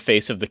barrel in the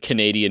face of the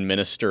Canadian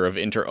Minister of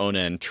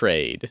Inter-Onan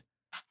Trade.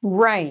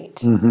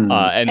 Right.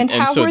 And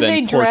how so were then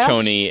they poor dressed?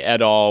 Tony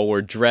et al.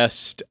 Were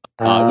dressed,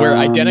 wear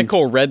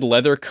identical red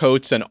leather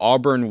coats and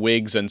auburn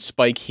wigs and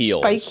spike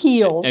heels.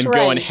 And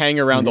go and hang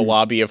around the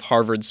lobby of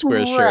Harvard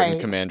Square's Sheraton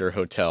Commander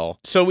Hotel.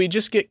 So we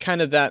just get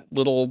kind of that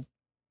little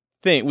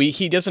thing.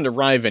 He doesn't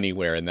arrive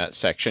anywhere in that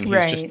section.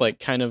 He's just like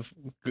kind of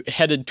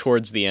headed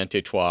towards the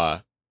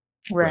Antitois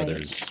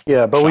brothers.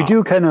 Yeah, but we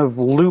do kind of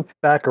loop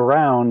back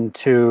around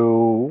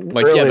to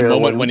the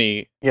moment when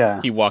he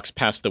walks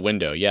past the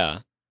window.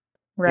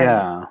 Right.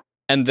 Yeah.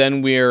 And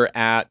then we're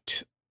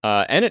at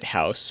Ennet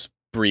House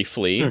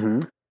briefly,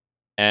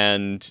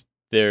 and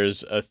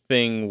there's a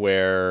thing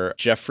where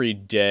Jeffrey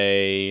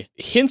Day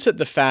hints at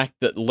the fact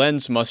that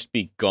Lenz must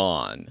be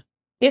gone.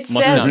 It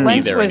says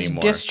Lenz was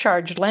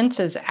discharged. Lenz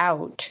is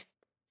out.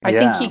 I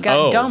think he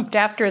got dumped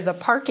after the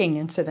parking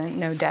incident,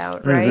 no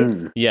doubt,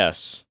 right?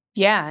 Yes.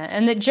 Yeah,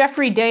 and that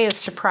Jeffrey Day is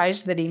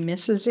surprised that he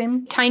misses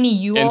him. Tiny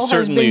Ewell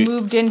has been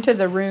moved into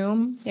the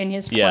room in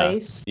his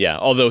place. Yeah,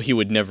 although he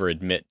would never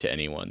admit to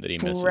anyone that he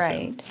misses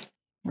him.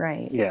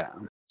 Right. Yeah.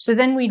 So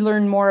then we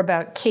learn more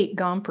about Kate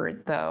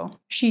Gompert, though.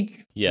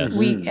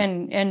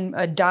 And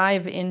a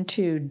dive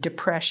into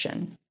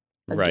depression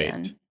again.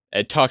 Right.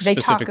 It talks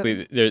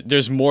specifically,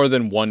 there's more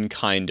than one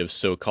kind of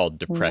so-called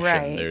depression.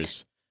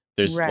 Right.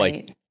 There's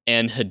like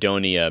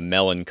anhedonia,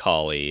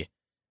 melancholy,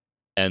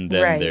 and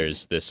then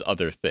there's this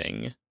other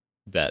thing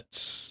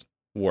that's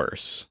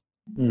worse.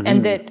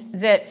 And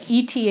that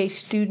ETA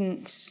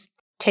students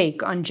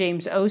take on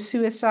James O's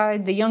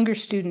suicide, the younger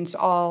students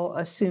all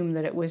assume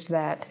that it was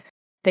that.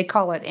 They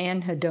call it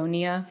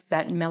anhedonia,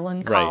 that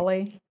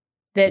melancholy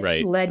that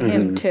led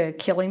him to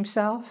kill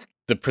himself.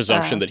 the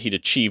presumption that he'd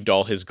achieved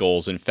all his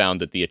goals and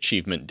found that the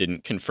achievement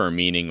didn't confer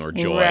meaning or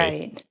joy.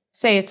 Right.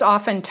 Say it's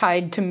often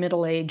tied to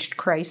middle-aged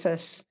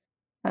crisis.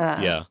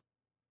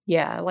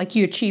 Yeah, like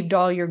you achieved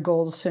all your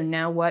goals, so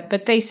now what?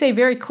 But they say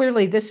very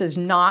clearly this is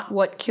not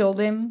what killed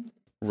him.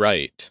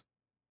 Right.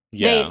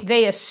 Yeah.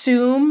 They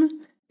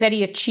assume that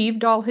he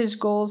achieved all his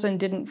goals and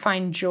didn't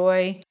find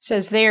joy.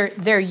 Says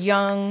they're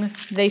young.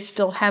 They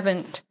still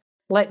haven't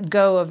let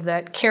go of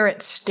that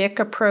carrot stick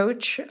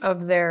approach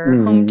of their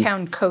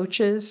hometown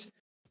coaches.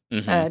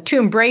 To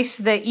embrace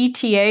the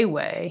ETA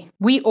way.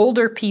 We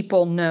older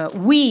people know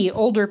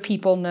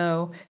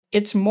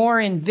it's more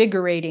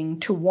invigorating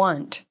to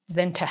want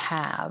than to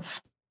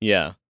have.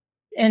 Yeah.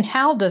 And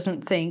Hal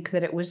doesn't think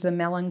that it was the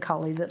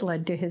melancholy that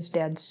led to his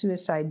dad's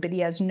suicide, but he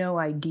has no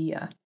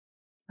idea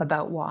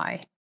about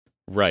why.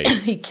 Right.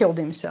 He killed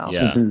himself.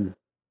 Yeah.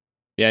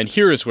 Yeah, and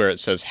here is where it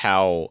says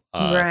Hal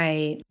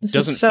right.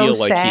 doesn't feel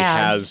like he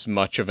has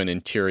much of an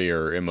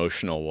interior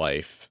emotional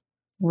life.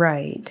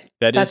 Right.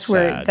 That's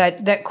where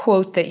sad. that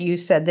quote that you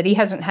said, that he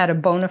hasn't had a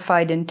bona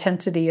fide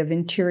intensity of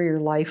interior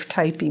life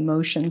type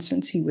emotion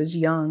since he was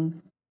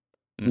young.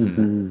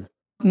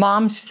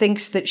 Mom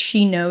thinks that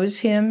she knows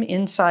him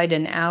inside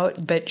and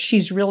out, but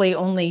she's really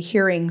only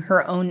hearing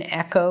her own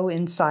echo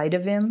inside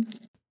of him.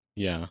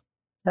 Yeah.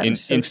 In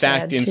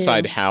fact,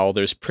 inside Hal,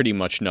 there's pretty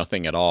much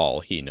nothing at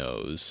all he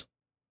knows.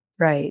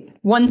 Right.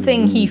 One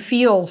thing he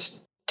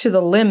feels to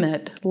the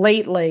limit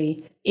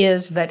lately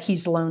is that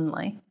he's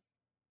lonely.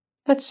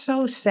 That's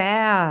so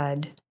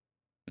sad.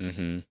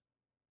 But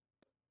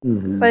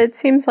it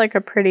seems like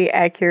a pretty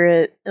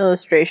accurate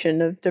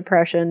illustration of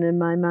depression in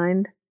my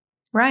mind.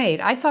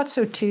 Right. I thought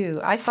so too.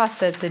 I thought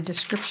that the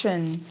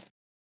description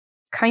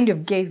kind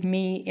of gave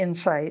me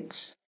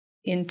insights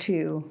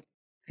into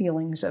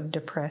feelings of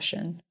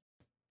depression.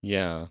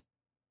 Yeah.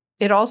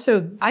 It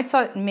also, I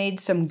thought,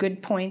 made some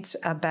good points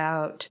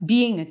about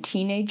being a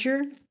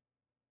teenager.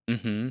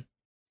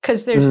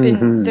 Because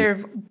there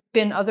have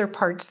been other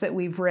parts that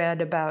we've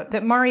read about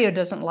that Mario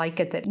doesn't like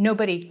it, that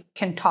nobody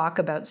can talk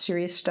about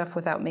serious stuff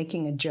without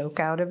making a joke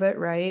out of it,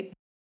 right?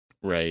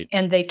 Right.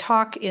 And they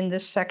talk in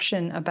this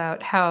section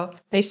about how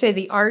they say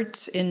the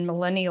arts in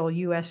millennial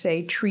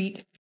USA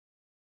treat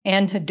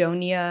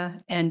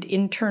anhedonia and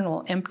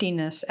internal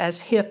emptiness as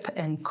hip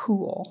and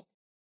cool.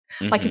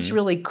 Like it's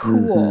really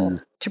cool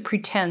to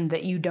pretend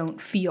that you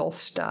don't feel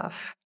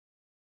stuff.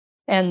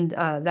 And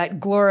that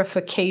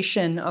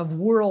glorification of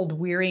world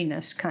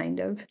weariness,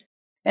 kind of.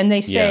 And they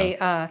say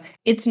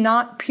it's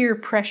not peer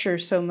pressure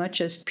so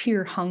much as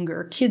peer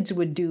hunger. Kids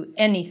would do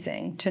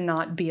anything to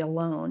not be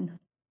alone.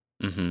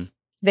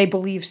 They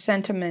believe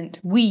sentiment.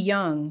 We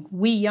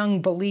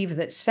young believe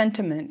that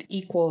sentiment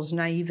equals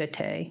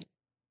naivete.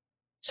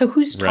 So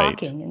who's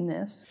talking in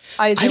this?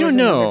 I don't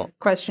know.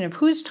 Question of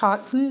who's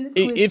talking.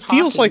 It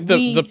feels like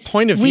the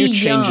point of view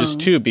changes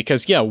too,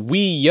 because we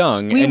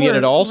young, and yet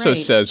it also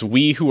says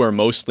we who are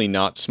mostly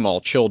not small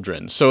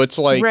children. So it's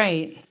like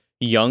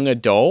young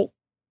adult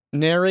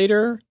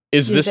narrator.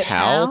 Is this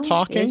Hal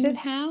talking? Is it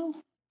Hal?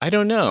 I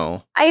don't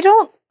know. I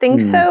don't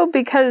think so,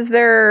 because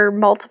there are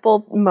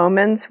multiple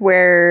moments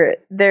where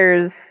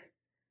there's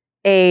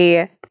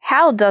a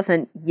Hal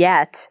doesn't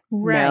yet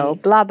know,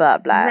 blah, blah,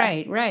 blah.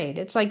 Right.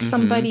 It's like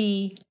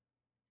somebody,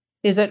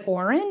 is it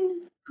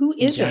Oren? Who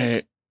is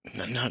it?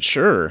 I'm not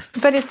sure.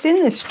 But it's in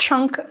this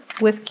chunk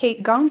with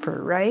Kate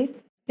Gomper, right?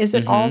 Is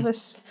it all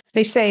this?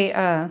 They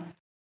say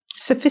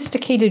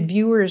sophisticated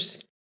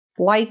viewers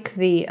like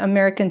the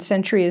American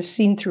century as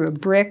seen through a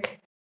brick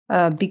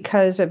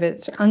because of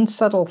its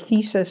unsubtle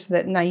thesis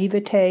that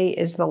naivete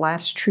is the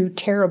last true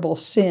terrible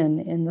sin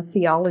in the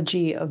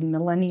theology of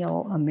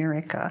millennial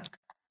America.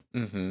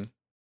 Can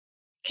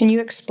you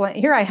explain?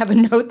 Here I have a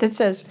note that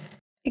says,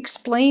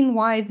 explain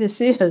why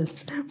this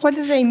is. What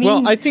do they mean?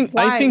 Well, I think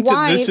that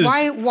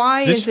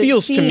this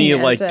feels to me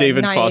like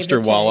David Foster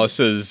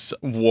Wallace's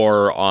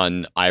war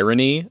on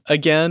irony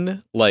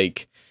again.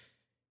 Like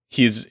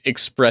he's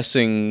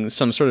expressing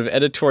some sort of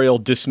editorial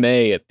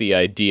dismay at the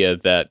idea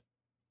that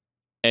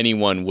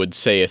anyone would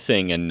say a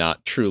thing and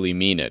not truly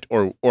mean it,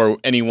 or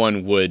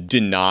anyone would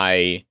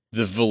deny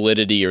the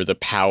validity or the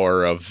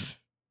power of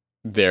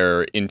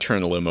their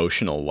internal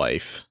emotional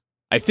life.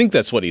 I think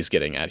that's what he's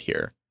getting at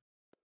here.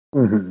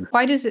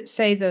 Why does it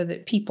say, though,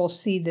 that people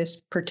see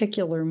this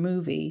particular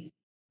movie,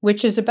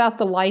 which is about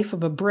the life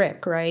of a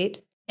brick, right?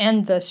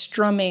 And the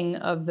strumming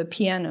of the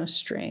piano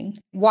string.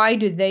 Why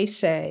do they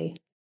say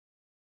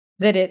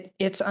that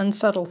its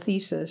unsubtle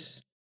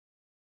thesis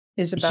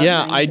is about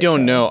naivete? I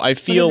don't know. I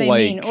feel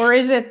like... Or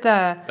is it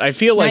the I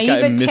feel like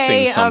I'm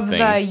missing something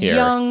of the here.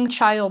 Young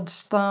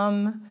child's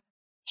thumb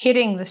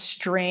hitting the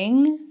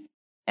string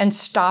and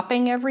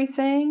stopping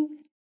everything?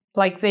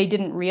 Like they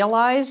didn't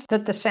realize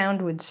that the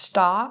sound would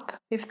stop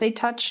if they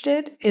touched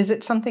it? Is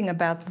it something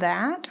about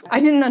that? I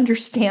didn't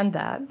understand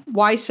that.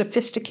 Why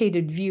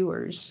sophisticated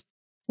viewers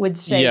would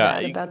say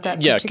that about that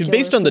particular because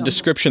based on the film.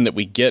 description that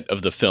we get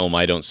of the film,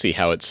 I don't see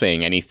how it's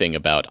saying anything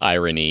about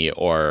irony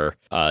or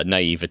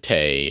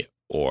naivete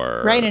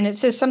or right. And it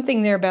says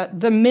something there about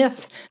the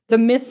myth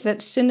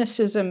that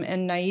cynicism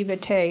and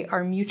naivete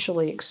are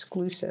mutually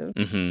exclusive.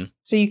 Mm-hmm.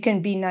 So you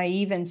can be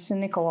naive and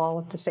cynical all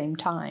at the same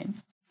time.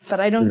 But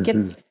I don't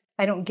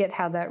get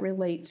how that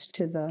relates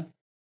to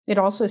it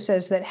also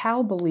says that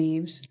Hal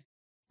believes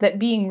that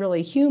being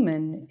really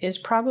human is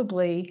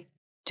probably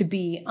to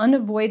be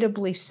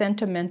unavoidably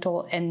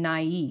sentimental and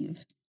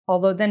naive.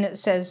 Although then it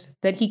says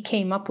that he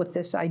came up with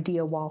this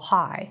idea while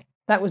high.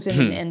 That was in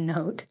an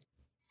endnote.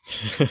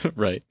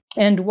 Right.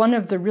 And one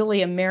of the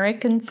really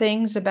American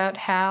things about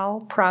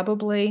Hal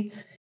probably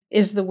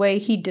is the way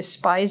he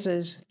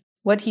despises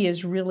what he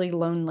is really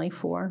lonely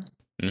for.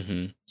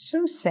 Mm-hmm.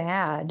 So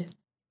sad.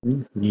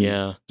 Mm-hmm.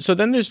 Yeah. So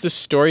then there's this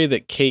story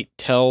that Kate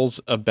tells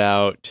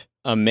about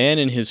a man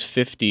in his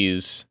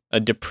 50s, a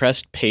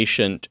depressed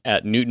patient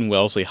at Newton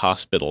Wellesley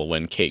Hospital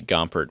when Kate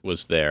Gompert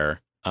was there.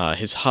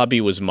 His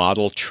hobby was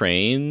model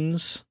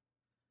trains.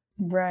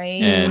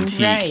 Right. And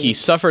he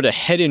suffered a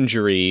head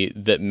injury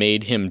that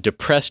made him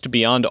depressed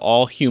beyond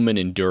all human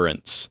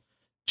endurance,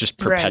 just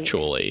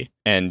perpetually. Right.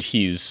 And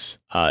he's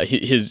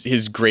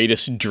his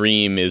greatest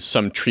dream is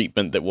some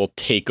treatment that will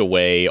take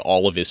away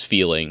all of his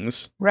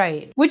feelings.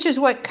 Right. Which is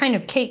what kind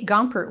of Kate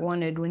Gompert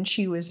wanted when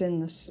she was in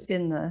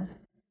the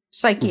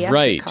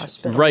psychiatric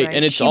hospital. Right.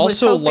 And it's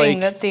also hoping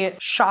that the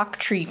shock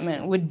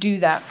treatment would do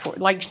that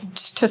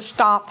to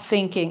stop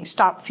thinking,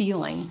 stop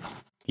feeling.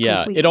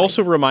 Yeah, completely. It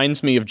also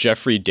reminds me of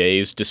Jeffrey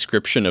Day's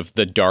description of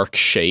the dark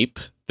shape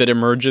that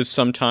emerges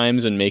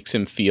sometimes and makes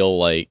him feel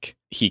like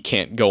he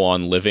can't go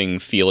on living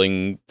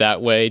feeling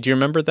that way. Do you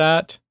remember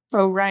that?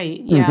 Oh, right.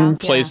 Yeah. Mm-hmm.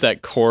 Plays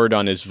that chord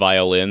on his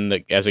violin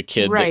that, as a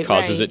kid, that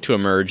causes it to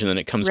emerge, and then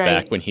it comes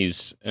back when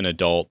he's an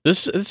adult.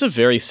 This is a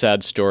very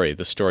sad story,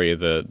 the story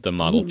of the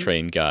model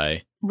train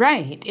guy.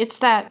 Right. It's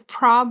that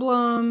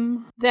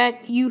problem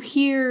that you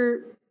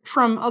hear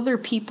from other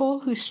people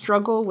who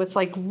struggle with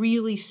like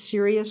really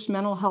serious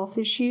mental health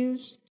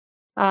issues.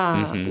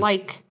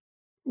 Like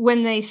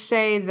when they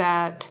say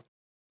that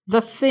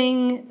the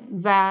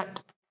thing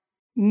that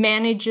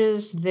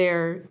manages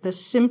the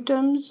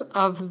symptoms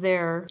of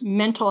their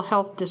mental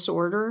health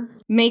disorder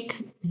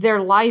make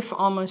their life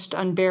almost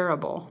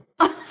unbearable.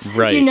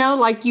 Right.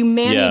 Like you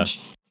manage,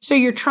 so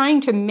you're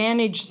trying to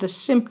manage the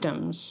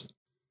symptoms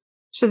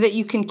so that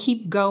you can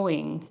keep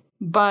going,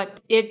 but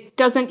it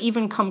doesn't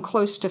even come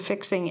close to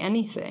fixing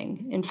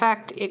anything. In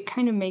fact, it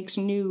kind of makes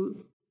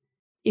new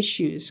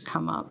issues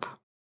come up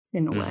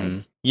in a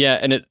way. Yeah,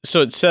 and it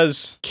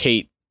says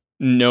Kate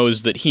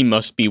knows that he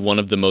must be one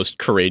of the most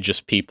courageous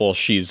people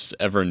she's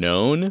ever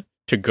known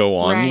to go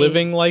on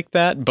living like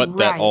that, but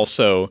that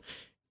also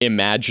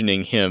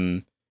imagining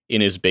him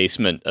in his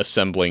basement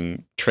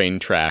assembling train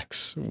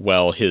tracks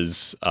while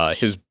his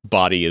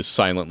body is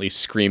silently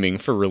screaming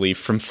for relief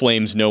from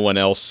flames no one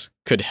else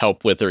could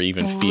help with or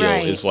even feel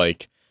is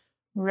like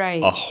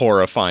a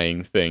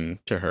horrifying thing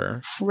to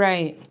her.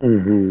 Right.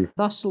 Mm-hmm.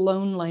 Thus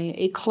lonely,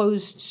 a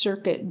closed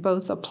circuit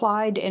both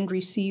applied and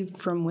received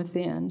from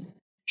within.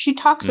 She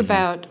talks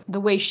about the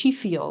way she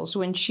feels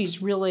when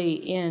she's really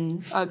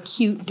in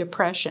acute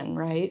depression,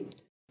 right?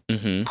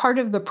 Mm-hmm. Part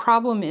of the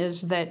problem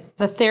is that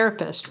the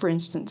therapist, for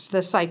instance,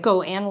 the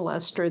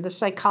psychoanalyst or the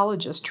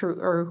psychologist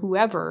or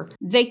whoever,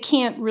 they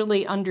can't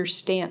really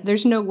understand.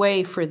 There's no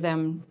way for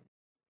them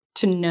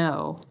to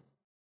know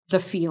the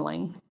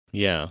feeling.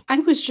 Yeah. I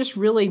was just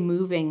really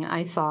moving,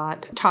 I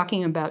thought,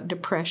 talking about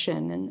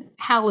depression. And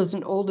Hal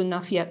isn't old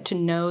enough yet to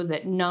know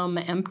that numb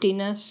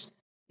emptiness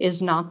is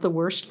not the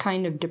worst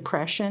kind of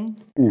depression.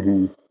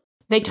 Mm-hmm.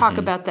 They talk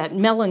about that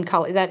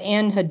melancholy, that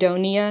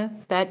anhedonia,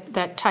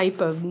 that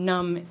type of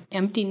numb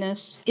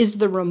emptiness is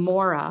the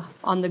remora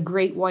on the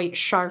great white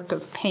shark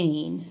of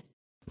pain.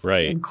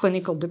 Right. In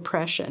clinical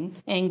depression,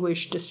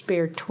 anguish,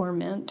 despair,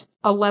 torment,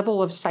 a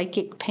level of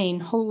psychic pain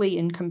wholly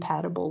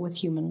incompatible with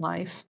human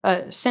life,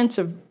 a sense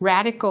of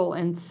radical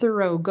and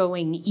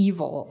thoroughgoing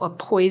evil, a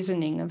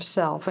poisoning of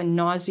self, a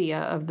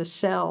nausea of the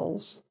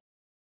cells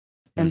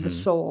and the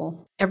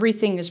soul.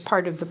 Everything is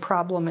part of the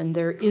problem and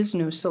there is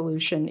no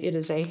solution. It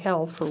is a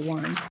hell for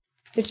one.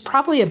 It's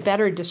probably a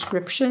better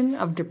description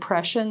of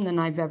depression than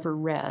I've ever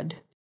read,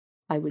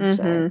 I would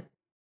say.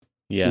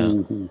 Yeah.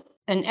 Mm-hmm.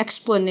 An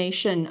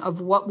explanation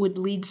of what would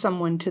lead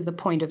someone to the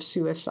point of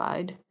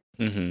suicide.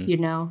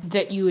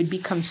 That you would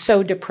become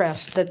so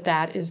depressed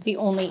that is the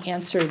only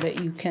answer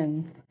that you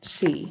can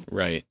see.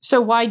 Right.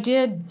 So why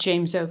did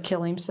James O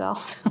kill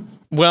himself?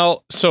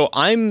 Well, so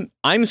I'm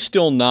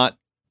still not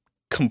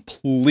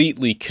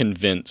completely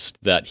convinced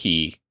that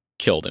he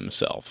killed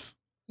himself.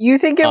 You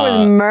think it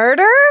was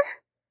murder?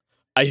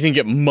 I think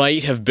it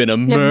might have been a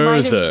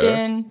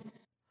murder.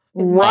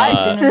 What? Might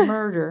have been a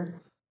murder.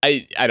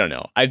 I don't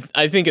know.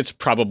 I think it's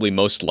probably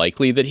most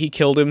likely that he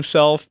killed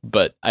himself,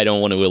 but I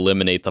don't want to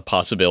eliminate the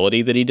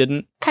possibility that he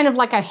didn't. Kind of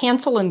like a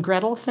Hansel and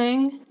Gretel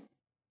thing.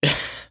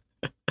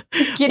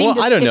 Getting to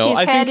I don't stick know.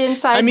 his head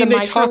inside the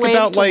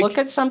microwave to look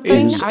at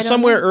something.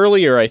 Somewhere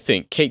earlier, I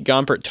think Kate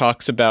Gompert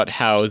talks about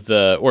how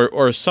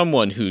or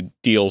someone who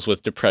deals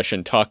with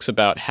depression talks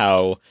about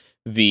how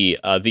the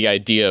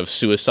idea of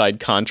suicide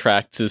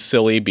contracts is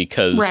silly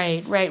because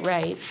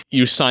right.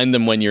 You sign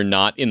them when you're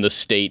not in the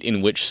state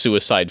in which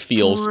suicide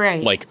feels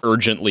like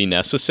urgently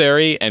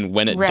necessary, and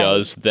when it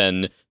does,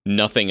 then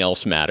nothing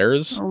else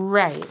matters.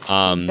 Right.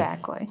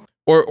 Exactly.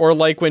 Or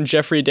like when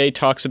Jeffrey Day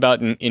talks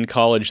about in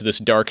college, this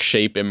dark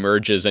shape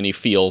emerges and he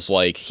feels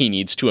like he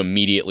needs to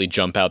immediately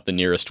jump out the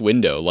nearest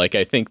window. Like,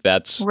 I think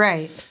that's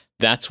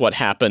what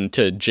happened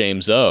to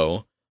James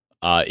O.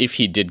 If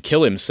he did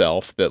kill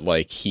himself, that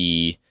like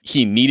he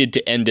needed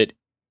to end it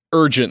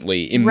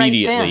urgently,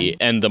 immediately,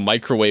 and the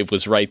microwave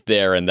was right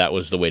there, and that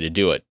was the way to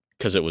do it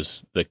because it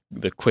was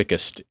the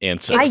quickest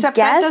answer. I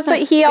guess,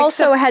 but he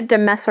also had to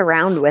mess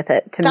around with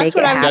it to make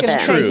it happen.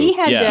 That's true. He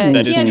had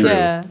that is true.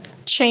 To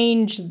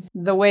change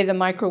the way the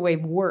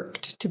microwave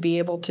worked to be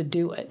able to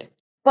do it.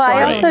 Well,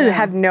 I also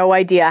have no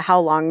idea how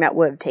long that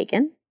would have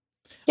taken.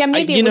 Yeah,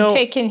 maybe it would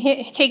take him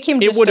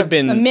just a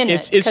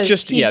minute. It's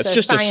just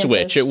a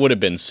switch. It would have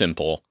been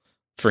simple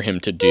for him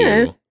to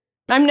do.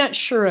 I'm not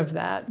sure of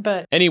that,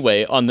 but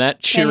anyway, on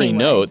that cheery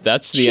note,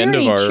 that's the end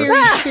of our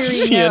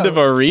end of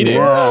our reading.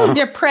 Yeah.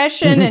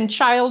 Depression and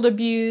child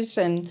abuse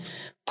and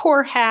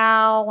poor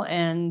Hal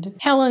and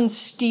Helen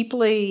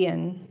Steepley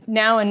and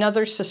now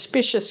another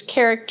suspicious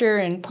character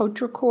in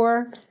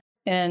Poutrecourt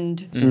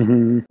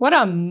and what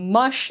a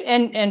mush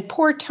and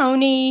poor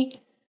Tony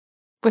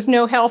with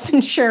no health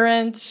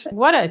insurance.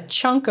 What a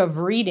chunk of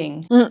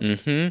reading.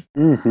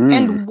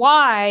 And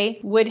why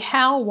would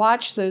Hal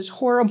watch those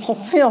horrible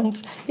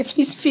films if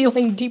he's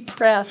feeling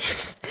depressed?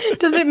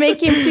 Does it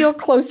make him feel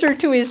closer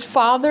to his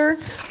father?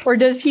 Or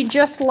does he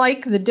just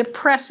like the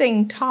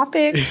depressing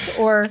topics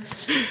or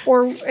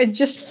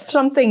just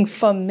something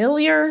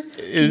familiar?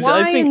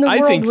 Why in the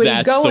world would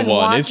he go and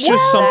watch? It's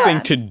just something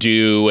to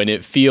do, and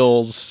it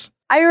feels...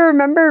 I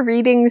remember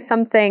reading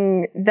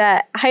something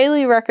that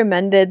highly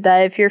recommended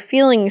that if you're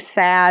feeling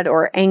sad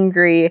or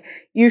angry,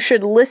 you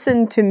should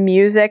listen to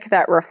music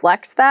that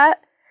reflects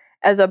that,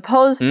 as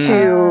opposed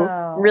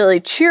to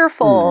really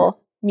cheerful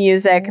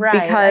music,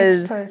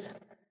 because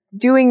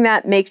doing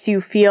that makes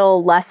you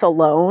feel less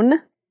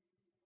alone.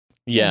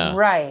 Yeah.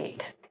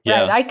 Right.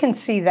 I can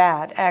see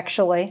that,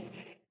 actually.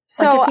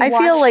 So like I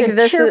feel like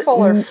this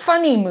cheerful or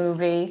funny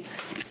movie,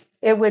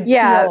 it would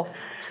feel...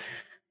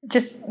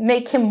 just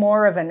make him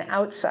more of an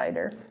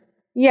outsider.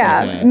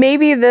 Yeah,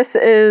 maybe this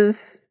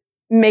is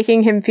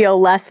making him feel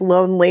less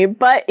lonely,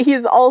 but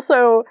he's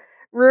also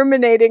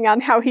ruminating on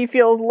how he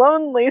feels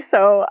lonely,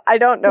 so I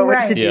don't know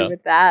what to do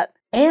with that.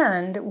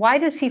 And why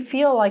does he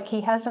feel like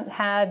he hasn't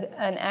had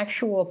an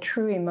actual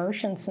true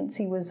emotion since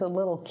he was a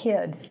little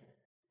kid?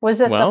 Was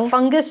it the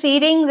fungus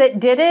eating that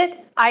did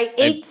it? I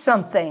ate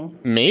something.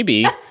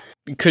 Maybe.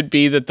 It could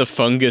be that the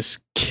fungus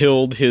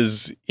killed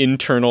his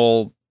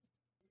internal...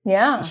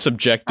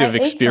 subjective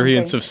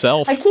experience of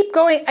self. I keep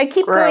going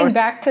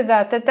back to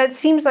that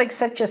seems like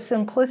such a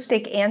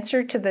simplistic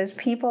answer to those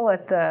people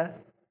at the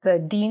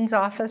dean's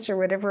office or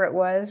whatever it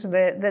was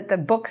that the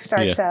book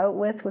starts out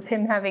with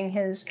him having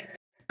his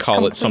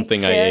call it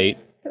something fit. I ate.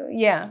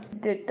 Yeah,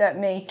 that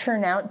may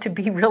turn out to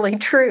be really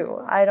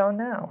true. I don't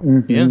know.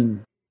 Yeah.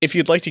 If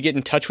you'd like to get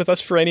in touch with us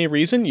for any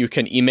reason, you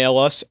can email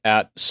us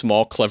at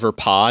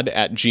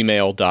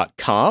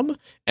smallcleverpod@gmail.com,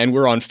 and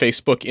we're on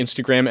Facebook,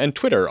 Instagram, and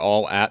Twitter,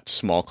 all at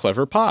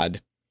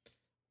smallcleverpod.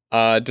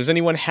 Does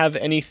anyone have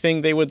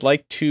anything they would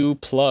like to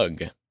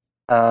plug?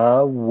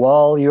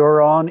 While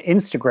you're on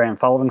Instagram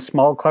following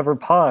Small Clever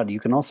Pod,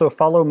 you can also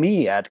follow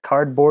me at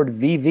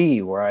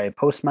CardboardVV, where I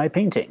post my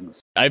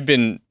paintings. I've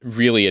been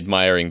really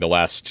admiring the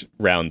last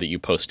round that you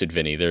posted,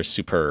 Vinny. They're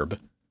superb.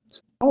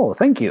 Oh,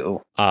 thank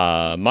you.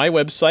 My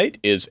website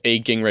is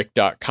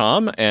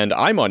agingrich.com, and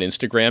I'm on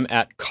Instagram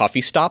at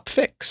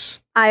CoffeeStopFix.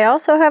 I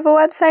also have a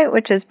website,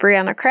 which is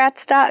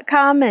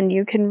BriannaKratz.com, and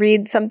you can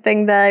read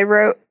something that I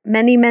wrote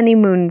many, many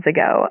moons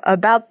ago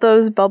about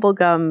those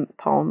bubblegum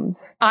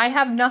poems. I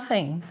have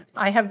nothing.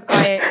 I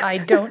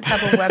don't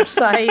have a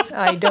website.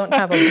 I don't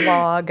have a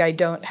blog. I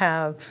don't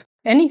have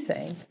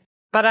anything.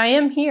 But I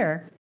am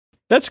here.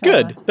 That's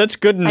good. That's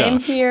good enough. I am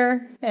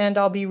here, and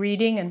I'll be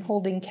reading and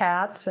holding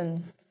cats,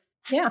 and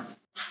yeah.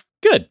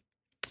 Good.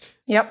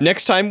 Yep.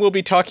 Next time, we'll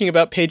be talking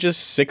about pages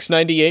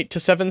 698 to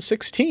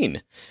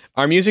 716.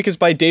 Our music is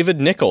by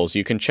David Nichols.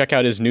 You can check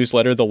out his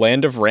newsletter, The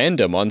Land of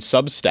Random, on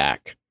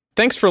Substack.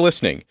 Thanks for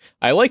listening.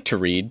 I like to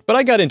read, but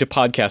I got into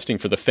podcasting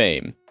for the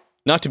fame.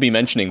 Not to be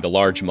mentioning the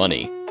large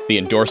money, the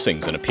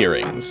endorsings and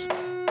appearings.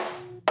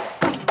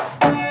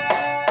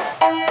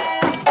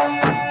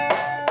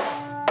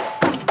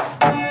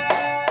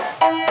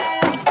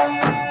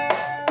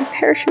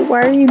 Parachute,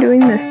 why are you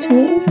doing this to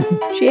me?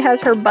 She has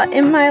her butt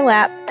in my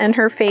lap and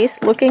her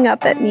face looking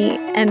up at me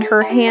and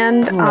her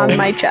hand on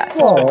my chest.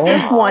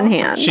 Just one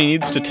hand. She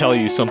needs to tell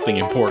you something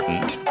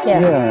important.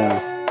 Yes.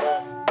 Yeah.